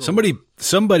 Cool.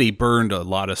 Somebody burned a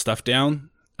lot of stuff down.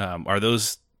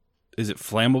 Is it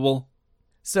flammable?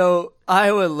 So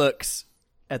Iowa looks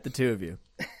at the two of you.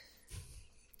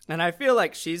 And I feel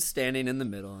like she's standing in the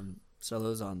middle, and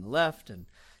Solo's on the left, and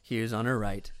Hugh's on her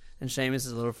right, and Seamus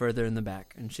is a little further in the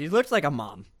back. And she looks like a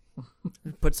mom.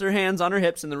 Puts her hands on her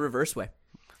hips in the reverse way.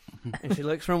 And she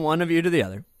looks from one of you to the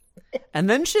other. And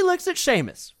then she looks at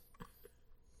Seamus.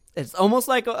 It's almost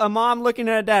like a mom looking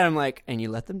at a dad. I'm like, and you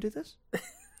let them do this?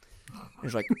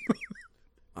 He's like,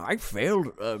 I failed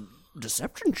a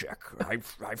deception check.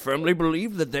 I firmly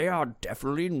believe that they are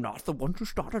definitely not the ones who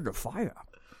started the fire.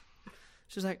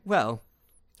 She's like, well,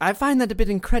 I find that a bit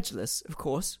incredulous, of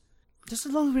course. Just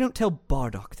as long as we don't tell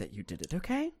Bardock that you did it,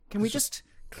 okay? Can we just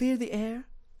clear the air?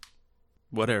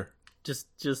 Whatever.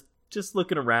 Just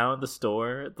looking around the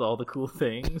store at all the cool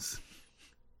things.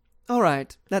 All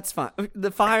right, that's fine.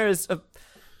 The fire is of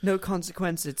no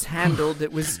consequence. It's handled.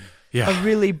 It was a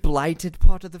really blighted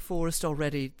part of the forest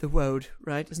already, the woad,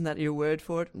 right? Isn't that your word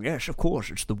for it? Yes, of course,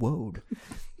 it's the woad.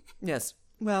 Yes,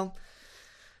 well,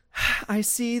 I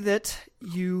see that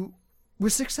you were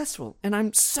successful, and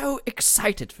I'm so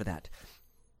excited for that.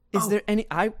 Is there any...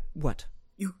 What?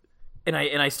 And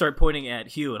I start pointing at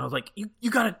Hugh, and I was like, he's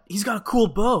got a cool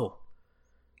bow.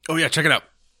 Oh yeah, check it out.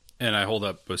 And I hold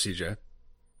up CJ.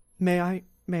 May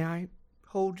I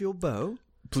hold your bow?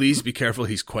 Please be careful.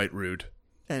 He's quite rude.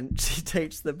 And she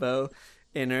takes the bow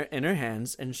in her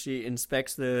hands, and she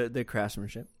inspects the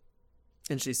craftsmanship.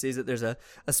 And she sees that there's a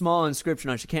small inscription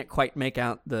on it. She can't quite make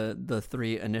out the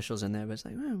three initials in there, but it's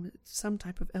like, oh, it's some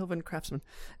type of elven craftsman.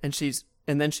 And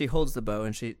then she holds the bow,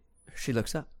 and she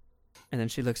looks up. And then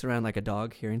she looks around like a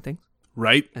dog hearing things.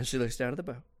 Right? And she looks down at the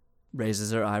bow,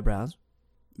 raises her eyebrows.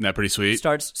 Isn't that pretty sweet?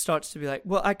 Starts to be like,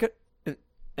 well, I could...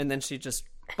 And then she just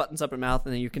buttons up her mouth,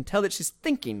 and then you can tell that she's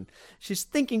thinking. She's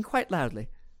thinking quite loudly.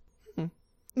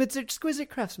 It's exquisite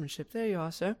craftsmanship. There you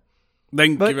are, sir.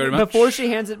 Thank you very much. Before she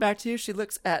hands it back to you, she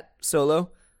looks at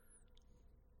Solo,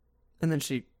 and then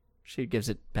she gives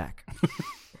it back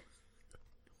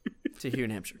to Hugh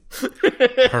in Hampshire.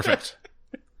 Perfect.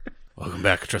 Welcome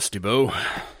back, trusty bow.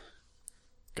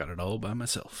 Got it all by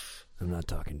myself. I'm not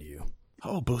talking to you.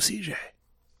 Oh, Bo CJ.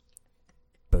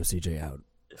 Bo CJ out.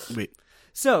 Wait.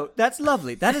 So, that's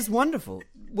lovely. That is wonderful.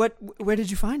 Where did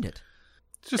you find it?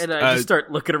 Just, And I just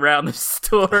start looking around the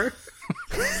store.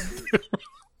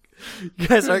 You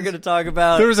guys aren't going to talk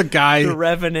about there was a guy. the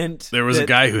Revenant. There was a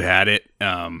guy who had it,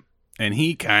 and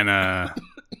he kind of,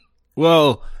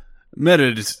 well, met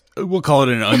it. We'll call it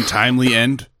an untimely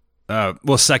end.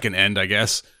 Second end, I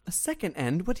guess. A second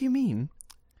end? What do you mean?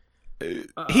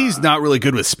 He's not really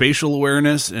good with spatial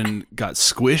awareness and got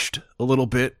squished a little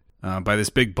bit by this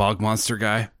big bog monster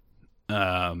guy.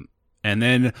 And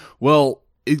then,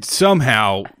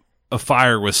 somehow a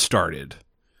fire was started.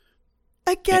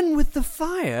 Again with the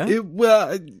fire?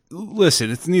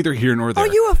 Listen, it's neither here nor there.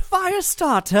 Are you a fire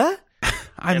starter?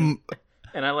 And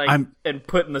and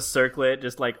putting the circlet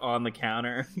just like on the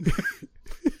counter.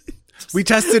 We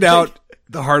tested out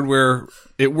the hardware.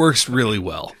 It works really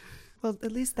well. Well,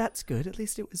 at least that's good. At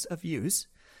least it was of use.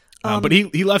 But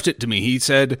he left it to me. He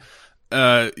said,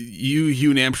 you,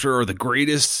 Hugh Hampshire, are the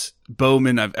greatest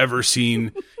bowman I've ever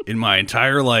seen in my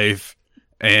entire life,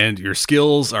 and your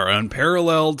skills are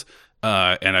unparalleled,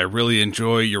 and I really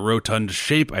enjoy your rotund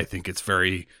shape. I think it's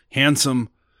very handsome.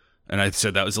 And I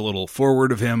said that was a little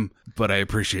forward of him, but I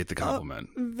appreciate the compliment.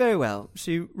 Very well.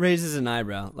 She raises an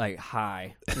eyebrow, like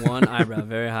high. One eyebrow,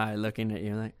 very high, looking at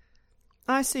you like,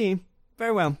 I see.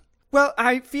 Very well. Well,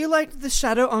 I feel like the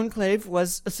Shadow Enclave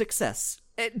was a success.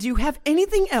 Do you have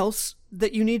anything else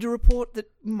that you need to report that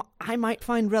I might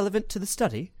find relevant to the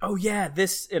study? Oh yeah,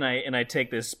 this, and I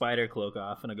take this spider cloak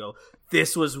off and I go,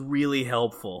 this was really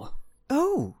helpful.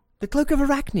 Oh, the Cloak of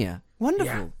Arachnia.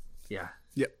 Wonderful. Yeah.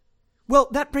 Well,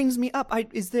 that brings me up.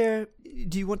 Do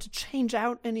you want to change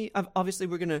out any? Obviously,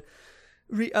 we're going to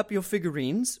re-up your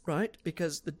figurines, right?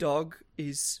 Because the dog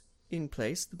is in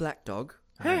place, the black dog.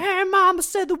 Hey, mama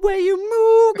said the way you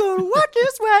move, gonna watch you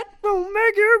sweat, gonna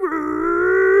make you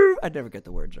groove. I never get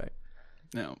the words right.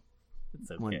 No.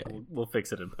 It's One okay. day. We'll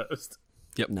fix it in post.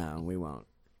 Yep. No, we won't.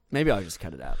 Maybe I'll just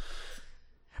cut it out.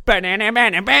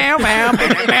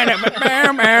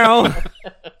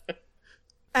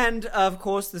 And, of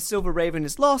course, the Silver Raven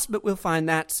is lost, but we'll find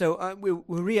that. So we'll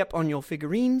re-up on your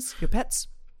figurines, your pets.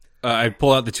 I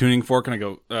pull out the tuning fork and I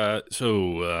go,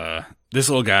 this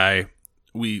little guy,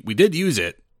 we did use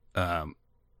it.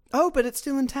 Oh, but it's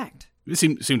still intact. It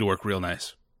seemed to work real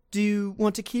nice. Do you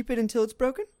want to keep it until it's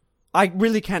broken? I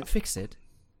really can't fix it.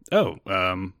 Oh,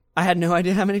 I had no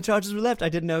idea how many charges were left. I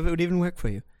didn't know if it would even work for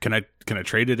you. can I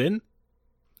trade it in?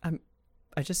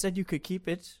 I just said you could keep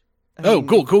it.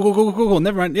 Cool.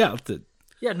 Never mind. Yeah,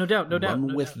 Yeah, no doubt.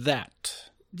 run with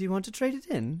that. Do you want to trade it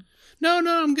in? No,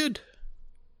 I'm good.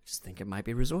 Just think it might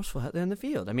be resourceful out there in the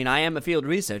field. I mean, I am a field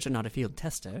researcher, not a field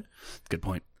tester. Good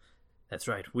point. That's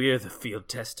right. We're the field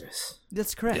testers.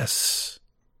 That's correct. Yes.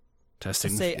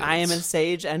 Testing. Say fields. I am a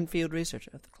sage and field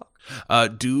researcher of the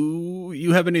clock. Do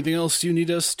you have anything else you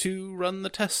need us to run the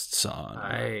tests on?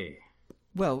 Aye.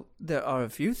 Well, there are a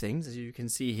few things, as you can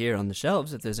see here on the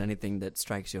shelves, if there's anything that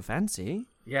strikes your fancy.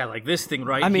 Yeah, like this thing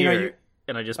right I mean, here.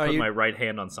 And I just put my right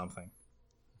hand on something.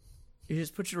 You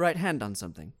just put your right hand on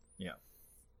something. Yeah.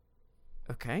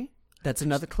 Okay. That's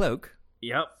another cloak.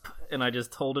 Yep. And I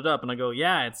just hold it up and I go,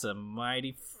 yeah, it's a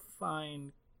mighty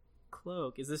fine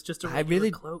cloak. Is this just a regular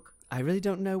cloak? I really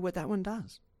don't know what that one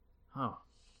does. Oh.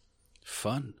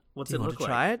 Fun. What's Do it you want look to like?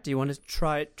 try it? Do you want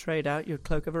to trade out your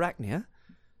Cloak of Arachnia?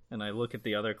 And I look at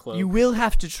the other cloak. You will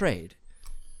have to trade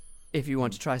if you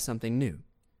want to try something new.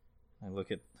 I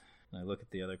look at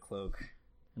the other cloak,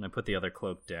 and I put the other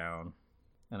cloak down,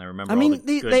 and I remember. I mean, all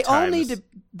the good they all times.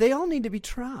 need to be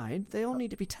tried. They all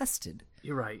need to be tested.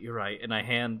 You're right. And I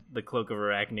hand the Cloak of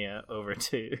Arachnia over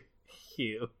to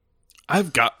Hugh. I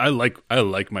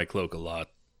like my cloak a lot.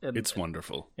 It's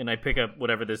wonderful. And I pick up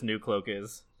whatever this new cloak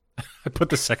is. I put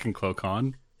the second cloak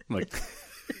on. I'm like,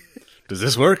 does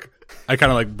this work? I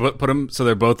kind of like put them so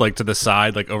they're both like to the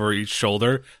side, like over each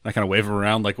shoulder. And I kind of wave them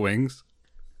around like wings.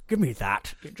 Give me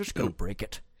that. Just go break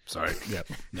it. Sorry. Yeah.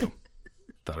 No.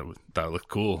 Thought it looked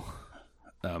cool.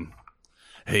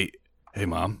 Hey,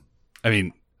 Mom. I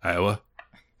mean, Iowa.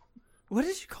 What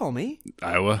did you call me?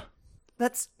 Iowa.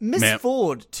 That's Miss Ma'am.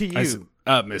 Ford to you.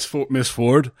 Miss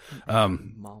Ford.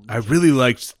 Mom. I really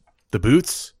liked the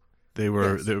boots. They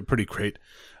were pretty great.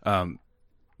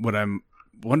 What I'm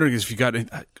wondering is if you got any,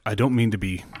 I don't mean to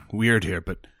be weird here,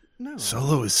 but No.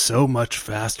 Solo is so much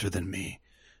faster than me.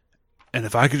 And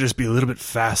if I could just be a little bit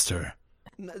faster.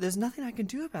 There's nothing I can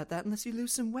do about that unless you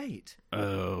lose some weight.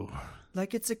 Oh.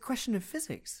 Like it's a question of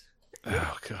physics,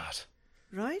 Oh God.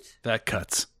 right? That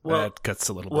cuts. Well- That cuts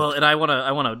a little Well, bit. and I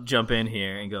wanna jump in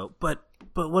here and go, but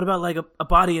But what about like a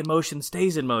body in motion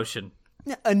stays in motion?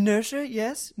 Yeah, inertia,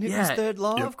 yes. Newton's Yeah. third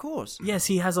law, Yep. of course. Yes,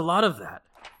 he has a lot of that.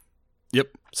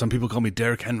 Yep. Some people call me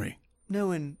Derrick Henry. No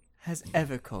one has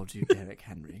ever called you Derrick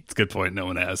Henry. It's a good point. No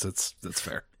one has. That's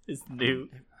fair. His new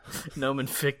Nomen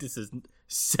Fictus's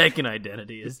second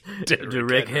identity is Derrick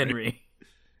Derrick Henry. Henry.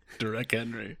 Derrick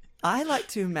Henry. I like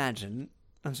to imagine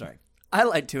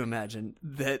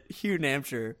that Hugh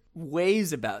Nampshire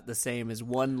weighs about the same as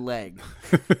one leg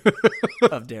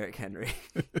of Derrick Henry.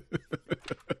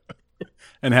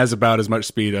 And has about as much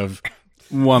speed of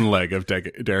one leg of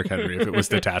Derrick Henry if it was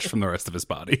detached from the rest of his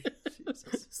body.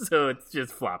 So it's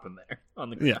just flopping there on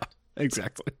the ground. Yeah,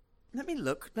 exactly. Let me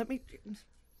look.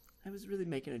 I was really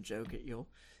making a joke at your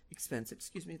expense.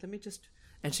 Excuse me. Let me just.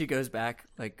 And she goes back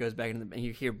into and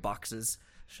you hear boxes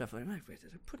shuffling. Where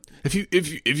did I put that?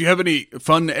 If you have any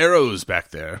fun arrows back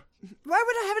there, Why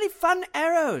would I have any fun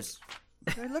arrows?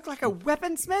 Do I look like a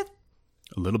weaponsmith?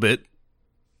 a little bit,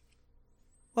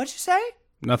 What'd you say?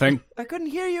 nothing, I couldn't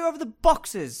hear you over the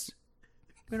boxes.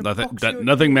 I'm gonna box you-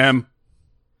 nothing, ma'am,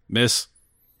 miss.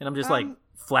 And I'm just like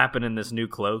flapping in this new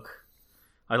cloak.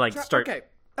 I like start Okay,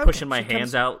 pushing my she comes-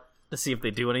 hands out to see if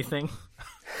they do anything.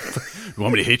 You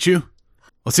want me to hit you?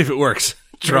 Let's see if it works.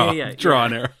 Draw Yeah.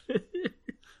 an arrow. I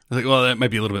was like, well, that might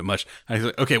be a little bit much. I was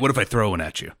like, okay, what if I throw one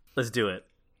at you? Let's do it.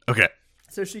 Okay,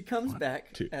 So she comes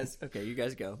back two. as okay. You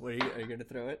guys go. What are you going to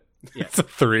throw it? it's a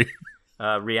 3.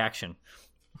 Reaction.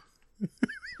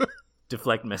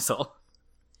 Deflect missile.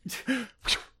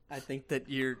 I think that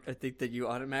you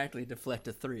automatically deflect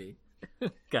a 3.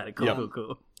 Got it. Cool, Yep.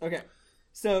 cool. Okay.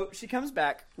 So she comes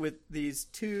back with these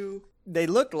two. They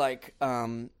look like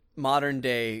modern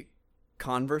day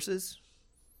Converses,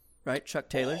 right? Chuck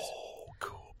Taylors. Oh,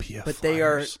 cool. PF But they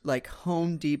are Flyers. like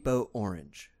Home Depot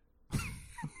orange.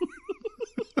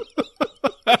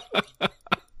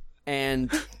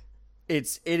 And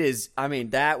it is I mean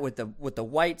that with the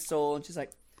white sole, and she's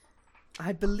like,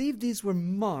 I believe these were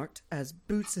marked as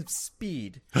boots of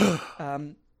speed.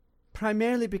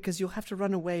 Primarily because you'll have to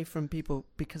run away from people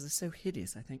because they're so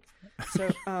hideous, I think.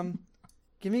 So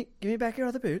give me back your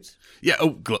other boots. Yeah.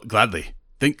 Oh, gladly.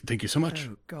 Thank you so much.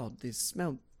 Oh god, these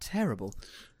smell terrible.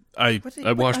 I What are-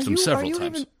 I washed are them you- are several you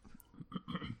times. even-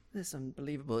 This is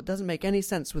unbelievable. It doesn't make any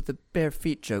sense with the bare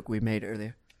feet joke we made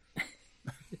earlier.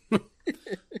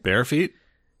 Bare feet.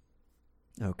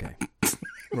 Okay.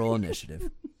 Roll initiative.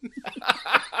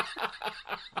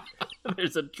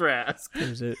 There's a Trask.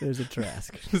 There's a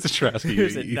Trask. It's a trash.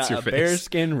 There's a Eats your a face.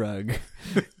 bearskin rug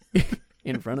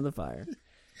in front of the fire.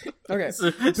 Okay.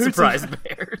 Surprise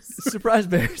bears. Surprise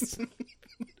bears.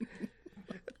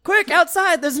 Quick,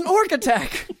 outside, there's an orc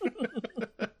attack.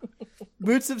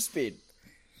 Boots of speed.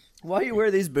 While you wear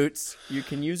these boots, you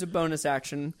can use a bonus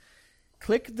action.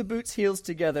 Click the boots' heels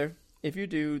together. If you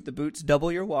do, the boots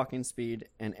double your walking speed,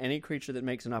 and any creature that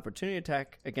makes an opportunity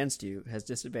attack against you has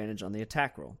disadvantage on the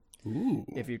attack roll. Ooh.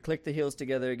 If you click the heels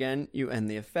together again, you end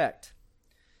the effect.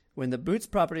 When the boots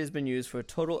property has been used for a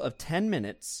total of 10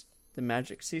 minutes, the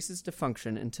magic ceases to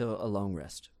function until a long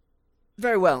rest.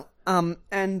 Very well.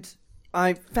 And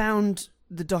I found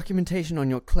the documentation on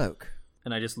your cloak.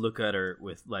 And I just look at her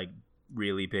with like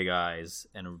really big eyes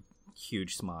and a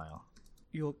huge smile.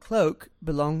 Your cloak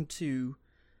belonged to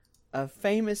a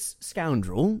famous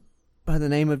scoundrel by the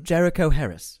name of Jericho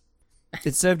Harris.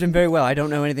 It served him very well. I don't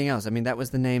know anything else. I mean, that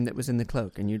was the name that was in the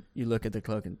cloak. And you look at the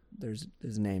cloak and there's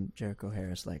his name, Jericho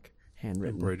Harris, like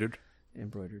handwritten.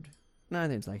 Embroidered. No, I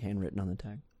think it's like handwritten on the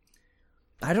tag.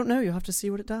 I don't know. You'll have to see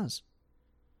what it does.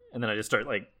 And then I just start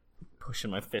like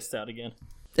pushing my fist out again.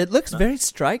 It looks very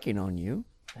striking on you.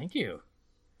 Thank you.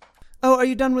 Oh, are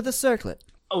you done with the circlet?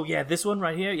 Oh yeah, this one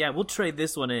right here. Yeah, we'll trade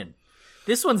this one in.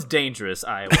 This one's dangerous,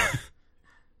 Iowa.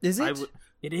 Is it?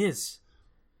 It is.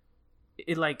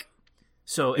 It like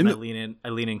so, In and the- I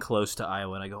lean in close to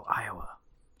Iowa, and I go, Iowa.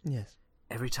 Yes.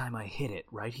 Every time I hit it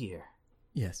right here,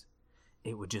 Yes.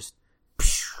 it would just,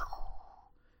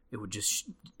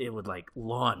 it would like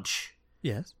launch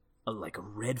Yes. like a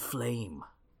red flame.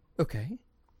 Okay.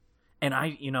 And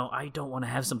I don't want to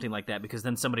have something like that because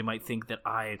then somebody might think that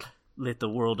I lit the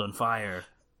world on fire.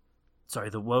 Sorry,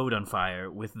 the woad on fire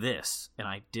with this, and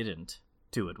I didn't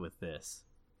do it with this.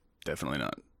 Definitely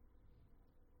not.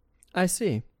 I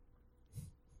see.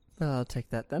 Well, I'll take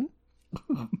that then.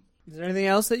 Is there anything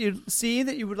else that you see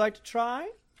that you would like to try?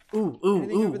 Anything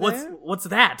over there? What's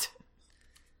that?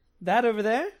 That over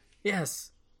there?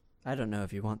 Yes. I don't know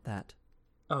if you want that.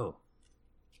 Oh.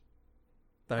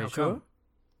 But are How you sure? come?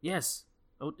 Yes.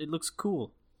 Oh, it looks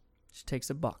cool. She takes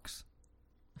a box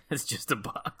It's just a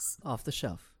box. off the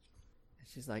shelf. And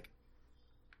she's like,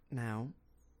 now,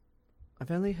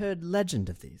 I've only heard legend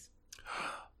of these.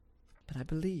 But I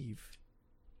believe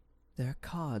there are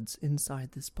cards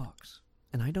inside this box,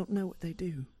 and I don't know what they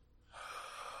do.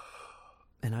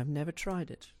 And I've never tried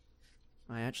it.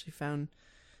 I actually found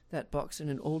that box in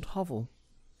an old hovel.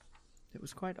 It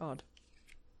was quite odd.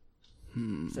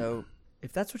 So,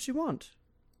 if that's what you want.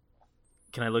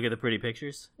 Can I look at the pretty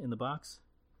pictures in the box?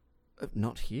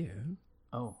 Not here.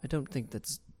 Oh, I don't think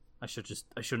that's... I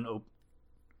shouldn't open.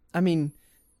 I mean,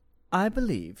 I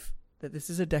believe that this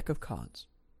is a deck of cards.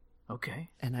 Okay.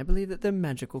 And I believe that they're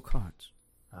magical cards.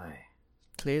 Aye.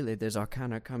 Clearly, there's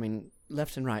arcana coming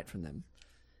left and right from them.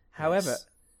 However, Yes.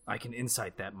 I can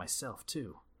insight that myself,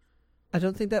 too. I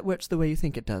don't think that works the way you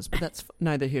think it does, but that's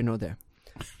neither here nor there.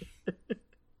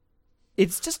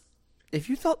 It's just, if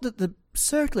you thought that the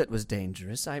circlet was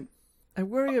dangerous, I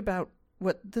worry about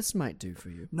what this might do for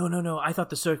you. No. I thought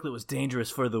the circlet was dangerous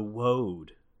for the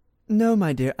woad. No,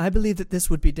 my dear, I believe that this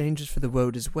would be dangerous for the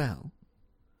woad as well.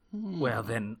 Well,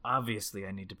 then, obviously,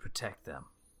 I need to protect them.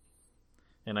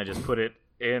 And I just put it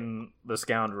in the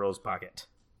scoundrel's pocket.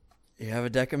 You have a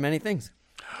deck of many things.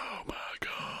 Oh my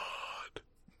god.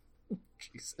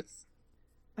 Jesus.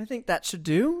 I think that should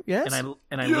do, yes?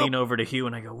 And I lean over to Hugh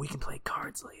and I go, we can play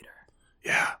cards later.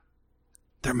 Yeah.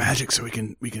 They're magic, so we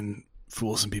can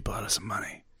fool some people out of some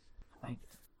money. I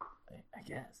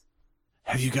guess.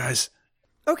 Have you guys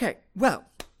Okay, well,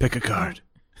 pick a card?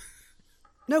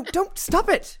 no, don't, stop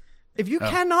it! If you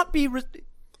cannot be...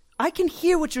 I can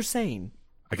hear what you're saying.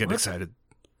 I get excited.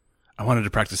 I wanted to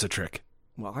practice a trick.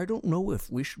 Well, I don't know if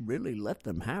we should really let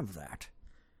them have that.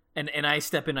 And I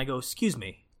step in, I go, excuse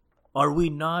me, are we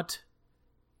not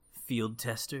field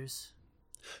testers?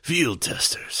 Field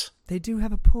testers. They do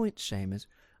have a point, Seamus.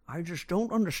 I just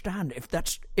don't understand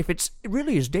if it's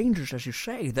really as dangerous as you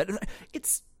say. That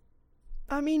it's...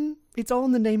 I mean, it's all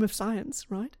in the name of science,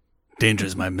 right? Danger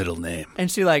is my middle name.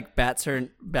 And she, like, bats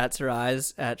her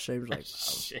eyes at Seamus,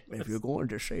 like, if you're going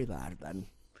to say that, then...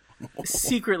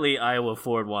 Secretly, Iowa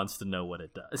Ford wants to know what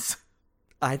it does.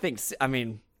 I think, I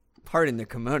mean, pardon the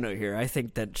kimono here, I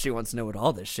think that she wants to know what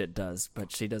all this shit does,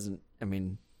 but she doesn't, I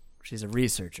mean, she's a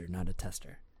researcher, not a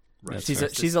tester. Right.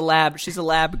 She's a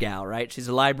lab gal, right? She's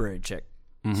a library chick.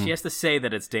 Mm-hmm. She has to say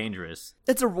that it's dangerous.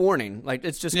 It's a warning. Like,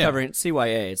 it's just covering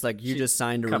CYA. It's like you just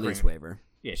signed a release waiver.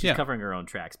 Yeah, she's covering her own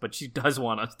tracks, but she does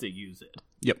want us to use it.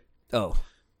 Yep. Oh,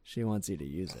 she wants you to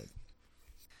use it.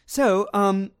 So,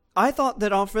 I thought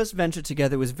that our first venture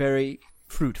together was very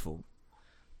fruitful.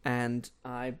 And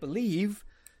I believe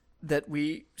that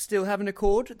we still have an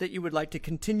accord that you would like to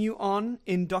continue on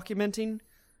in documenting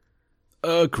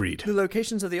Agreed. the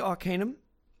locations of the Arcanum.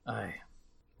 Aye.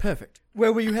 Perfect.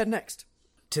 Where will you head next?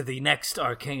 To the next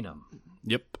Arcanum.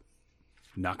 Yep.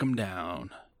 Knock 'em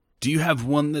down. Do you have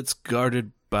one that's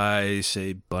guarded by,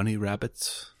 say, bunny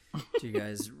rabbits? Do you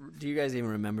guys even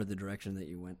remember the direction that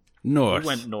you went? North. We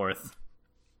went north.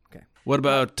 Okay. What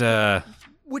about,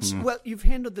 Which, well, you've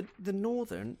handled the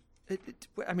northern.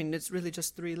 I mean, it's really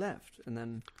just 3 left. And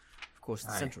then, of course,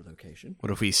 the central location.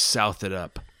 what if we south it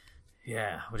up?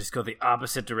 Yeah, we'll just go the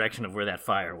opposite direction of where that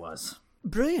fire was.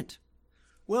 Brilliant.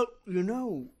 Well, you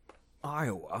know,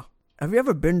 Iowa. Have you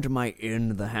ever been to my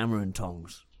inn, the Hammer and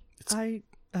Tongs?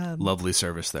 Lovely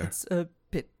service there. It's a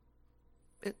bit...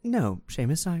 no,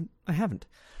 Seamus, I haven't.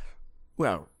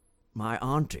 Well, my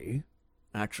auntie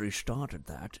actually started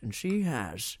that, and she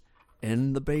has,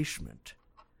 in the basement,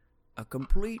 a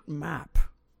complete map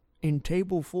in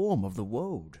table form of the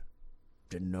woad.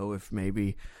 Didn't know if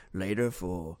maybe later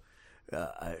for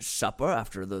supper,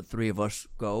 after the 3 of us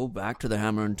go back to the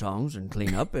Hammer and Tongs and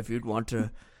clean up, if you'd want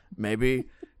to maybe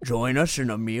join us in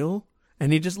a meal.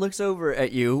 And he just looks over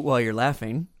at you while you're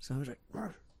laughing. So I was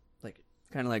like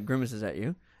kind of like grimaces at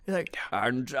you. He's like,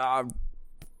 and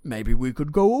maybe we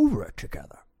could go over it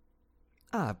together.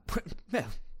 Well,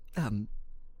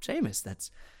 Seamus,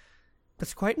 that's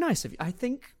quite nice of you. I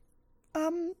think,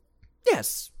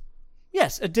 yes,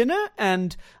 a dinner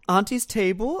and Auntie's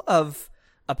table of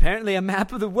apparently a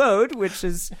map of the woad, which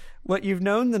is what you've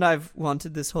known that I've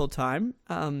wanted this whole time.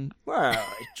 Well,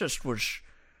 it just was...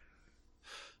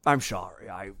 I'm sorry,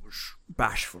 I was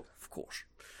bashful, of course.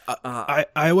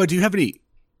 Iowa, do you have any...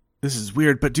 This is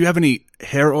weird, but do you have any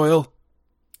hair oil?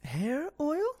 Hair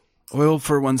oil? Oil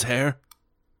for one's hair?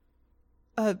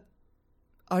 Are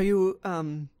you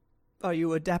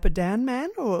a Dapper Dan man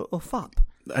or fop?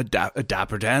 A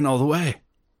Dapper Dan all the way.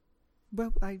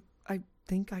 Well, I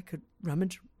think I could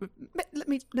rummage. Let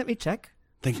me check.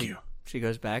 Thank you. She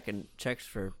goes back and checks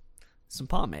for some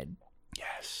pomade.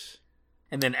 Yes.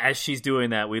 And then as she's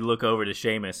doing that, we look over to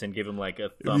Seamus and give him like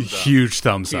a thumbs up. Huge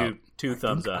thumbs up. Two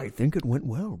thumbs up. I think it went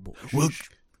well, boys.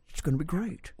 It's going to be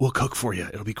great. We'll cook for you.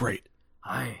 It'll be great.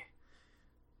 Aye.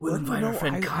 We'll invite our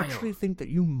friend I Kyle. actually think that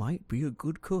you might be a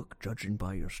good cook, judging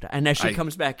by your style. And as she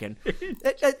comes back in,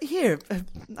 here,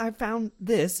 I found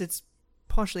this. It's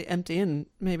partially empty and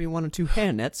maybe 1 or 2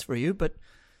 hair nets for you, but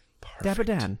Dapper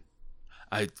Dan.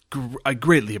 I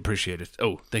greatly appreciate it.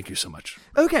 Oh, thank you so much.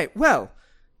 Okay, well,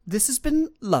 this has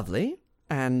been lovely,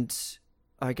 and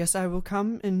I guess I will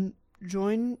come and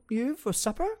join you for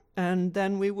supper, and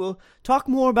then we will talk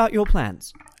more about your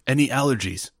plans. Any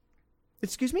allergies?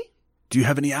 Excuse me? Do you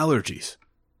have any allergies?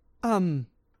 No,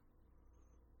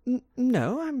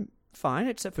 I'm fine,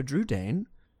 except for Drew Dane.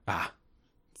 Ah,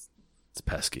 it's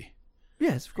pesky.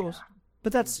 Yes, of course.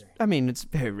 But that's, it's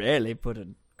very rarely put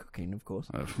in cooking, of course.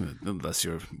 Unless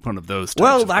you're one of those types,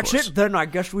 Well, of that's course. it. Then I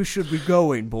guess we should be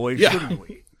going, boys, Yeah. shouldn't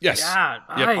we? Yes. Yeah,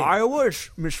 Yep. hi. Iowa,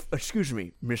 excuse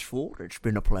me, Miss Ford, it's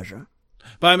been a pleasure.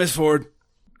 Bye, Miss Ford.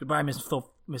 Goodbye, Miss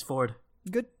Ford.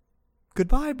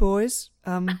 Goodbye, boys.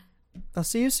 I'll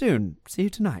see you soon. See you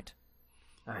tonight.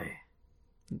 Aye.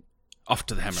 Off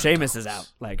to the hammer. Seamus is out.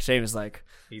 Seamus,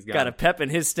 He's got a pep in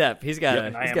his step. He's got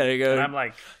and to go. And I'm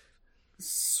like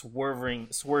swerving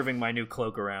my new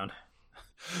cloak around.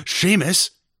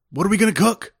 Seamus, what are we gonna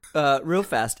cook? Real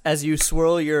fast, as you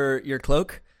swirl your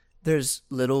cloak, there's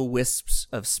little wisps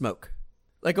of smoke,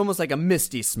 almost like a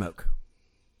misty smoke.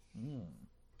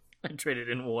 I traded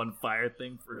in one fire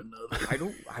thing for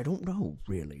another. I don't know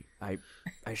really. I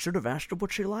should have asked her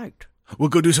what she liked. We'll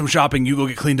go do some shopping. You go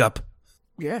get cleaned up.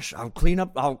 Yes, I'll clean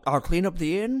up. I'll clean up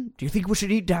the inn. Do you think we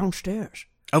should eat downstairs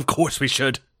Of course we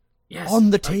should. Yes.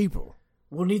 on the table?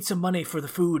 We'll need some money for the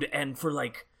food and for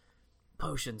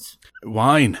potions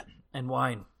Wine. and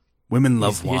wine. Women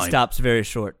love He wine. stops very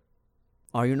short.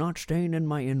 Are you not staying in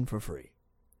my inn for free?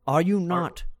 Are you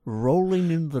not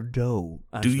rolling in the dough,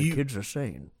 as the kids are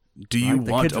saying? Do you Right?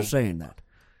 The want kids are saying that.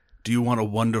 Do you want a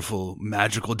wonderful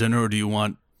magical dinner, or do you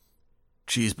want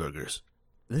cheeseburgers?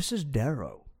 This is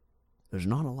Darrow. There's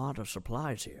not a lot of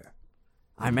supplies here.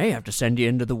 I may have to send you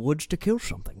into the woods to kill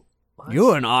something. What?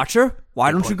 You're an archer.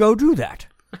 Why don't you go do that?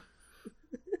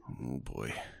 Oh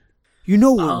boy. You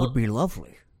know what would be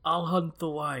lovely? I'll hunt the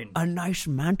wine. A nice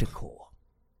manticore.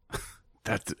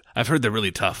 I've heard they're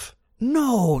really tough.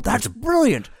 No, that's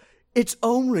brilliant. It's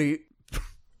only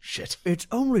Shit.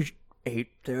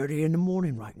 8:30 in the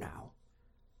morning right now.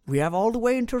 We have all the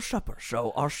way until supper,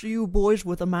 so I'll see you boys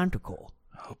with a manticore.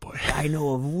 Oh boy. I know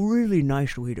a really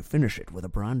nice way to finish it with a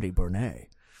brandy Burnet.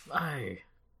 Aye.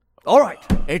 All right,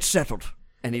 it's settled.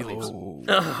 And he leaves.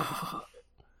 Oh.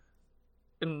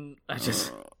 And I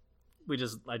just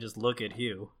look at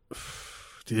Hugh.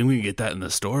 Do you think we can get that in the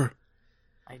store?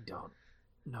 I don't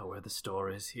know where the store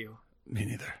is, Hugh. Me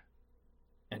neither.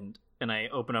 And I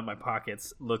open up my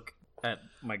pockets, look at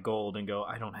my gold, and go,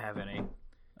 I don't have any.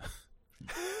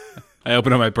 I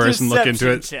open up my purse and look into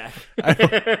it. Check.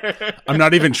 I'm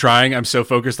not even trying. I'm so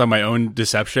focused on my own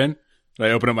deception. I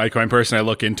open up my coin purse and I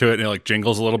look into it and it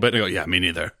jingles a little bit. And I go, yeah, me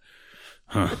neither.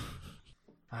 Huh.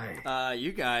 Aye.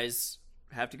 You guys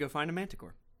have to go find a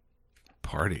manticore.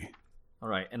 Party. All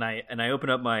right, and I open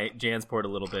up my Jansport a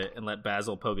little bit and let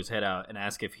Basil poke his head out and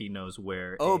ask if he knows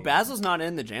where. Oh, Basil's not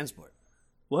in the Jansport.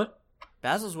 What?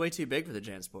 Basil's way too big for the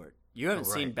Jansport. You haven't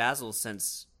right. seen Basil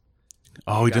since...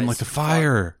 Oh, he didn't like the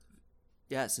fire.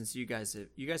 Yeah, since you guys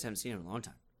haven't seen him in a long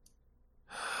time.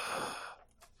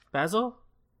 Basil?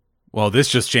 Well, this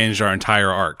just changed our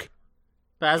entire arc.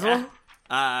 Basil?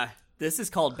 This is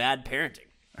called bad parenting.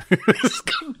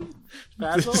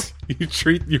 Basil? You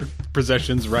treat your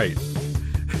possessions right.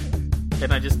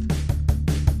 And I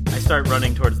start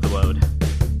running towards the woad.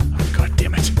 Oh, God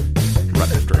damn it.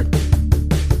 Run after it.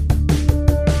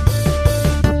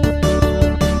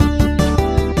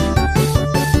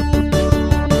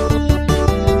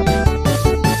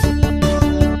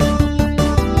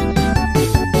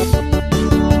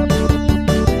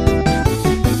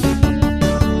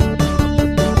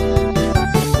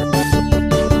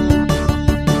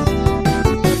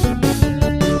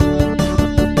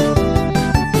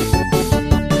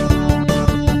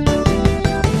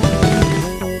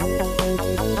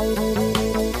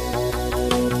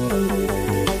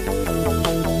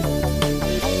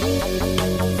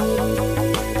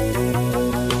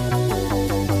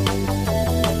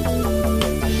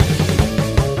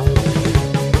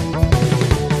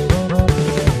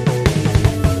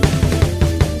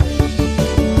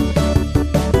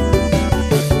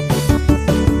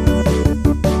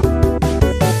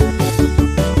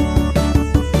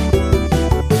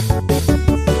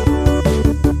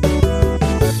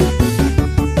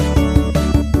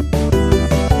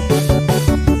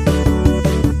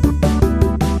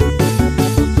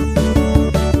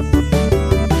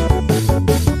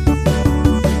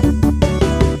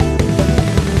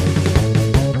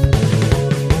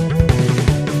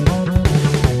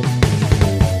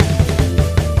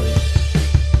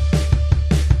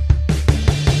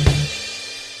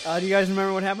 Do you guys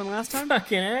remember what happened last time?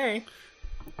 Fucking A.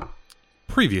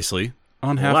 Previously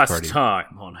on Half Last Party.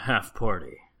 time on Half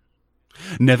Party.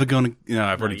 Never gonna.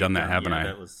 I've already No, done you've that, haven't I?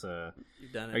 That was.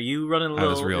 You've done Are it. you running a I little?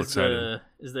 was real excited.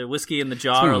 Is the whiskey in the been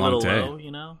jar a a long little day. low?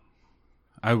 You know.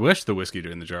 I wish the whiskey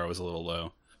in the jar was a little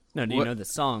low. No, do you What- know the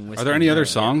song? Are there any other Yeah,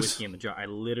 songs? whiskey in the jar. I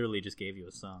literally just gave you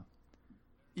a song.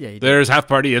 Yeah, you did. There's Half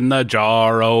Party in the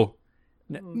jar. Oh,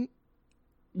 No,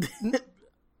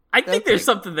 I think Okay. there's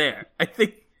something there. I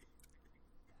think.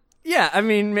 yeah, I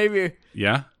mean, maybe.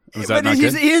 yeah. Was that But not he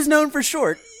good? is known for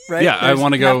short, right? Yeah, I There's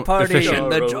wanna go Half Party efficient. in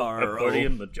the Half jar. Party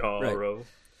in the jar. Right.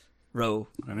 Row.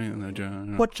 In the jar.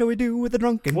 What shall we do with a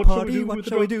drunken What shall we party? do What with a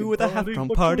shall we do drunken with a party? half-drunk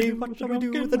What shall we party? do What with shall a we do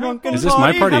with a drunken drunken Is this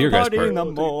my party or your guys' Half-party in the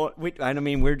party? mor- I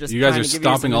mean, we're just You guys trying are to give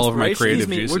stomping you some all over my inspiration.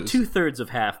 creative Excuse me, we're juices. 2/3 of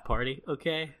Half Party.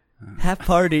 Okay, Half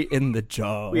party in the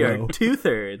jar. we are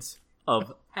 2/3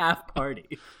 of Half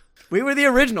Party. We were the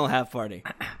original half party.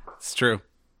 It's true.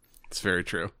 It's very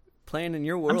true. Playing in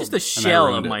your world. I'm just a shell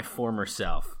ruined of it. my former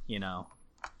self. You know,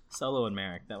 Solo and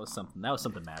Merrick. That was something. That was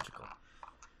something magical.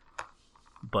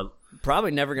 But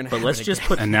Probably never going to happen let's just again.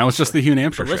 put. And now it's just the Hugh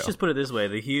Hampshire Let's show. just put it this way: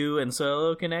 the Hugh and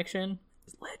Solo connection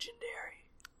is legendary.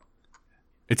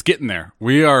 It's getting there.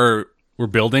 We're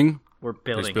building. We're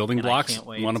building. There's building and I blocks, can't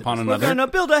wait one to upon just- We're another. going to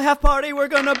build a half party. We're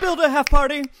going to build a half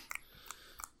party.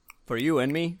 For you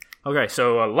and me. Okay,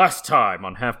 so last time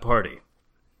on Half Party.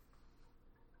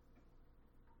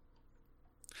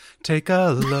 Take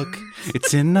a look.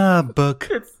 It's in a book.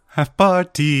 Half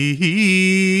Party.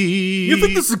 You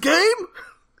think this is a game?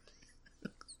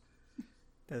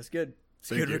 That's good. It's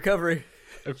Thank good you. recovery.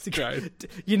 I've tried.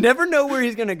 You never know where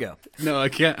he's going to go. No, I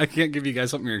can't. I can't give you guys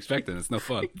something you're expecting. It's no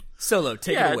fun. Solo,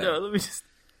 take Yeah, it away. no, let me just.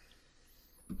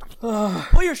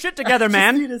 Pull your shit together,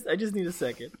 man. I just need a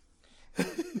second. You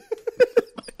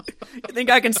think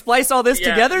I can splice all this Yeah,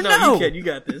 together? No, you can. You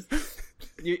got this.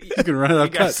 You can run it out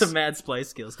of got cuts. some mad splice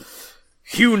skills.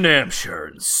 Hugh Hampshire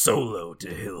and Solo to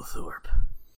Hillthorpe.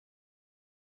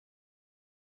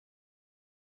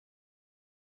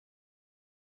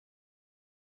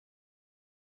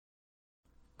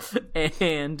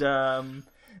 And the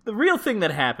real thing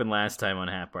that happened last time on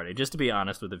Half Party, just to be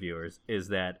honest with the viewers, is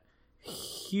that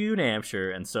Hugh Hampshire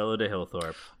and Solo to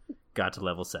Hillthorpe got to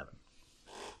level 7.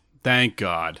 Thank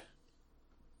God.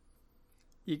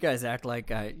 You guys act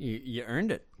like you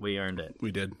earned it. We earned it.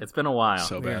 We did. It's been a while.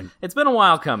 So bad. It's been a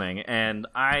while coming, and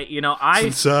I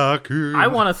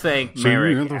want to thank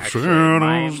Merrick. Actually,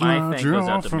 my thank goes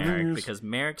out to Merrick because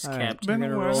Merrick's kept We're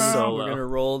gonna roll, Solo. we're gonna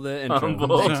roll the intro.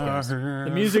 Humble. Thanks, guys.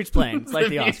 The music's playing. It's like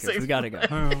the The Oscars. music's We gotta go.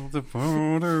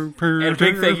 And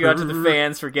big thank you out to the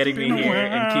fans for getting me here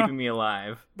and keeping me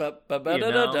alive.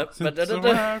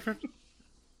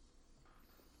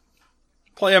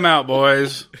 Play them out,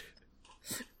 boys.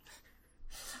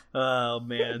 Oh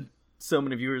man, so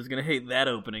many viewers are gonna hate that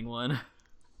opening one.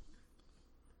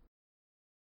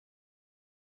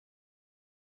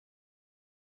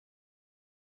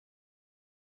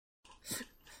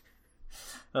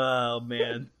 Oh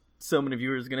man, so many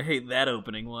viewers are gonna hate that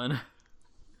opening one.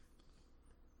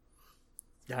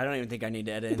 I don't even think I need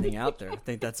to edit anything out there. I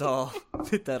think that's all. I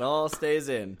think that all stays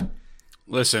in.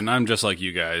 Listen, I'm just like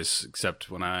you guys,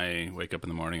 except when I wake up in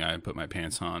the morning, I put my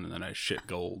pants on and then I shit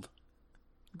gold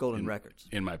Golden Records.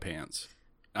 in my pants.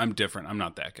 I'm different. I'm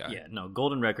not that guy. Yeah, no,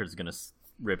 Golden Record's gonna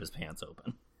rip his pants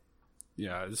open.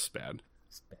 Yeah, this is bad.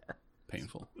 It's bad.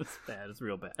 Painful. It's bad. It's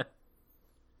real bad.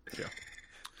 Yeah.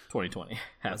 2020.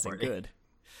 Half Wasn't party. good.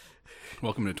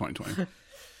 Welcome to 2020.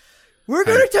 We're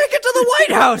gonna take it to the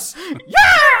White House.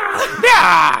 Yeah!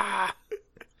 Yeah!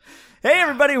 Hey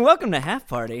everybody, and welcome to Half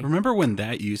Party. Remember when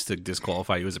that used to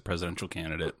disqualify you as a presidential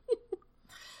candidate?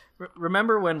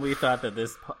 Remember when we thought that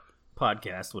this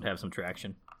podcast would have some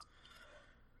traction?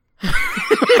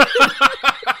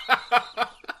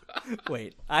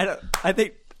 Wait, I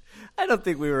don't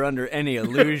think we were under any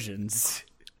illusions.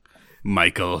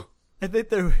 Michael. I think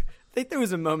there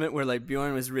was a moment where like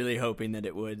Bjorn was really hoping that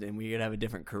it would, and we could have a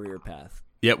different career path.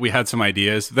 Yeah, we had some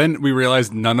ideas. Then we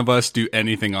realized none of us do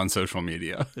anything on social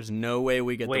media. There's no way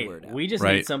we get the word Wait, out. we just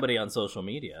Right. need somebody on social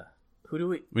media. Who do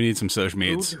we? We need some social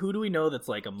medias. Who do we know that's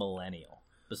like a millennial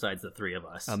besides the three of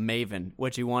us? A maven.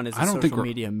 What you want is a I don't think social we're-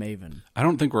 media maven. I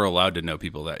don't think we're allowed to know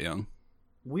people that young.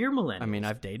 We're millennials. I mean,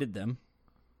 I've dated them.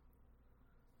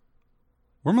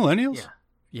 We're millennials? yeah,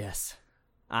 Yes.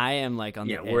 I am like on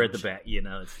yeah, the we're at the edge. back. You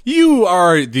know, it's- You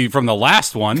are from the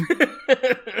last one.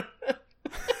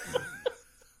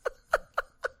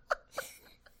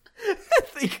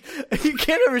 You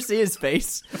can't ever see his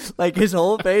face, like his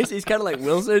whole face. He's kind of like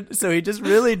Wilson, so he just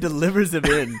really delivers him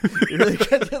in. You really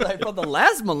get to, like, from the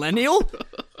last millennial,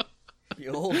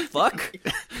 you old fuck.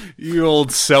 You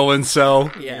old so and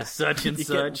so. Yeah, such and You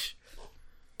such.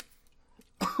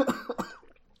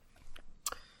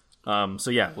 So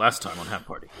yeah, last time on Half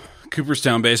Party.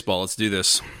 Cooperstown baseball. Let's do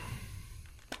this.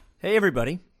 Hey,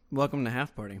 everybody. Welcome to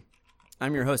Half Party.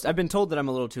 I'm your host. I've been told that I'm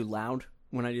a little too loud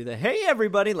when I do the hey,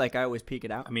 everybody, like I always peek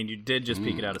it out. I mean, you did just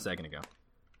peek it out a second ago.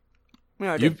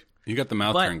 Yeah, I did. You got the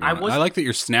mouth But turn going. I like that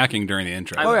you're snacking during the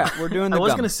intro. Oh, yeah, we're doing the I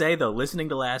was dumb. gonna say though, listening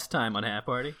to last time on Half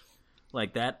Party,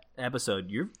 like that episode,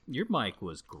 your mic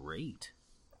was great.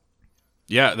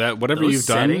 Yeah, that whatever Those you've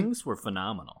done. settings were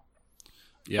phenomenal.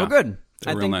 Yeah. Oh, good.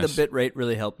 They're I real think nice. the bit rate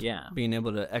really helped. Yeah. Being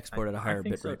able to export at a higher I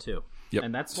think bit so rate. too. Yep,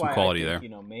 And that's some why quality I think, there. you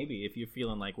know, maybe if you're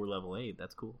feeling like we're level 8,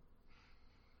 that's cool.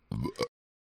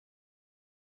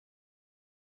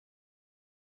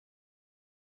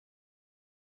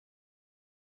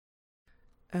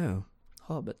 Oh,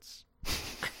 hobbits.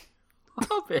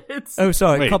 Hobbits. Oh,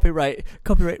 sorry. Wait.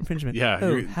 Copyright infringement. Yeah, Oh,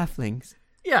 you're- halflings.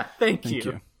 Yeah, thank Thank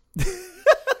you. you.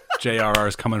 JRR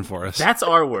is coming for us. That's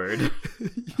our word.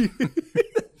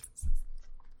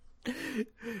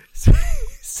 So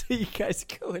you guys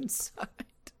go inside.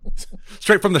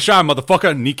 Straight from the shine,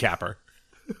 motherfucker. Kneecapper.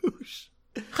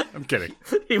 I'm kidding.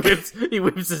 he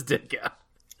whips his dick out.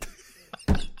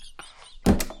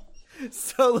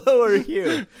 Solo or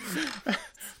Hugh?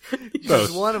 Just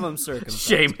Both. one of them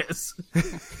circumcised. Seamus.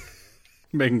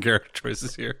 Making character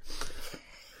choices here.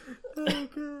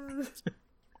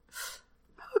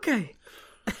 Okay.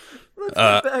 Let's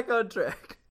get back on track.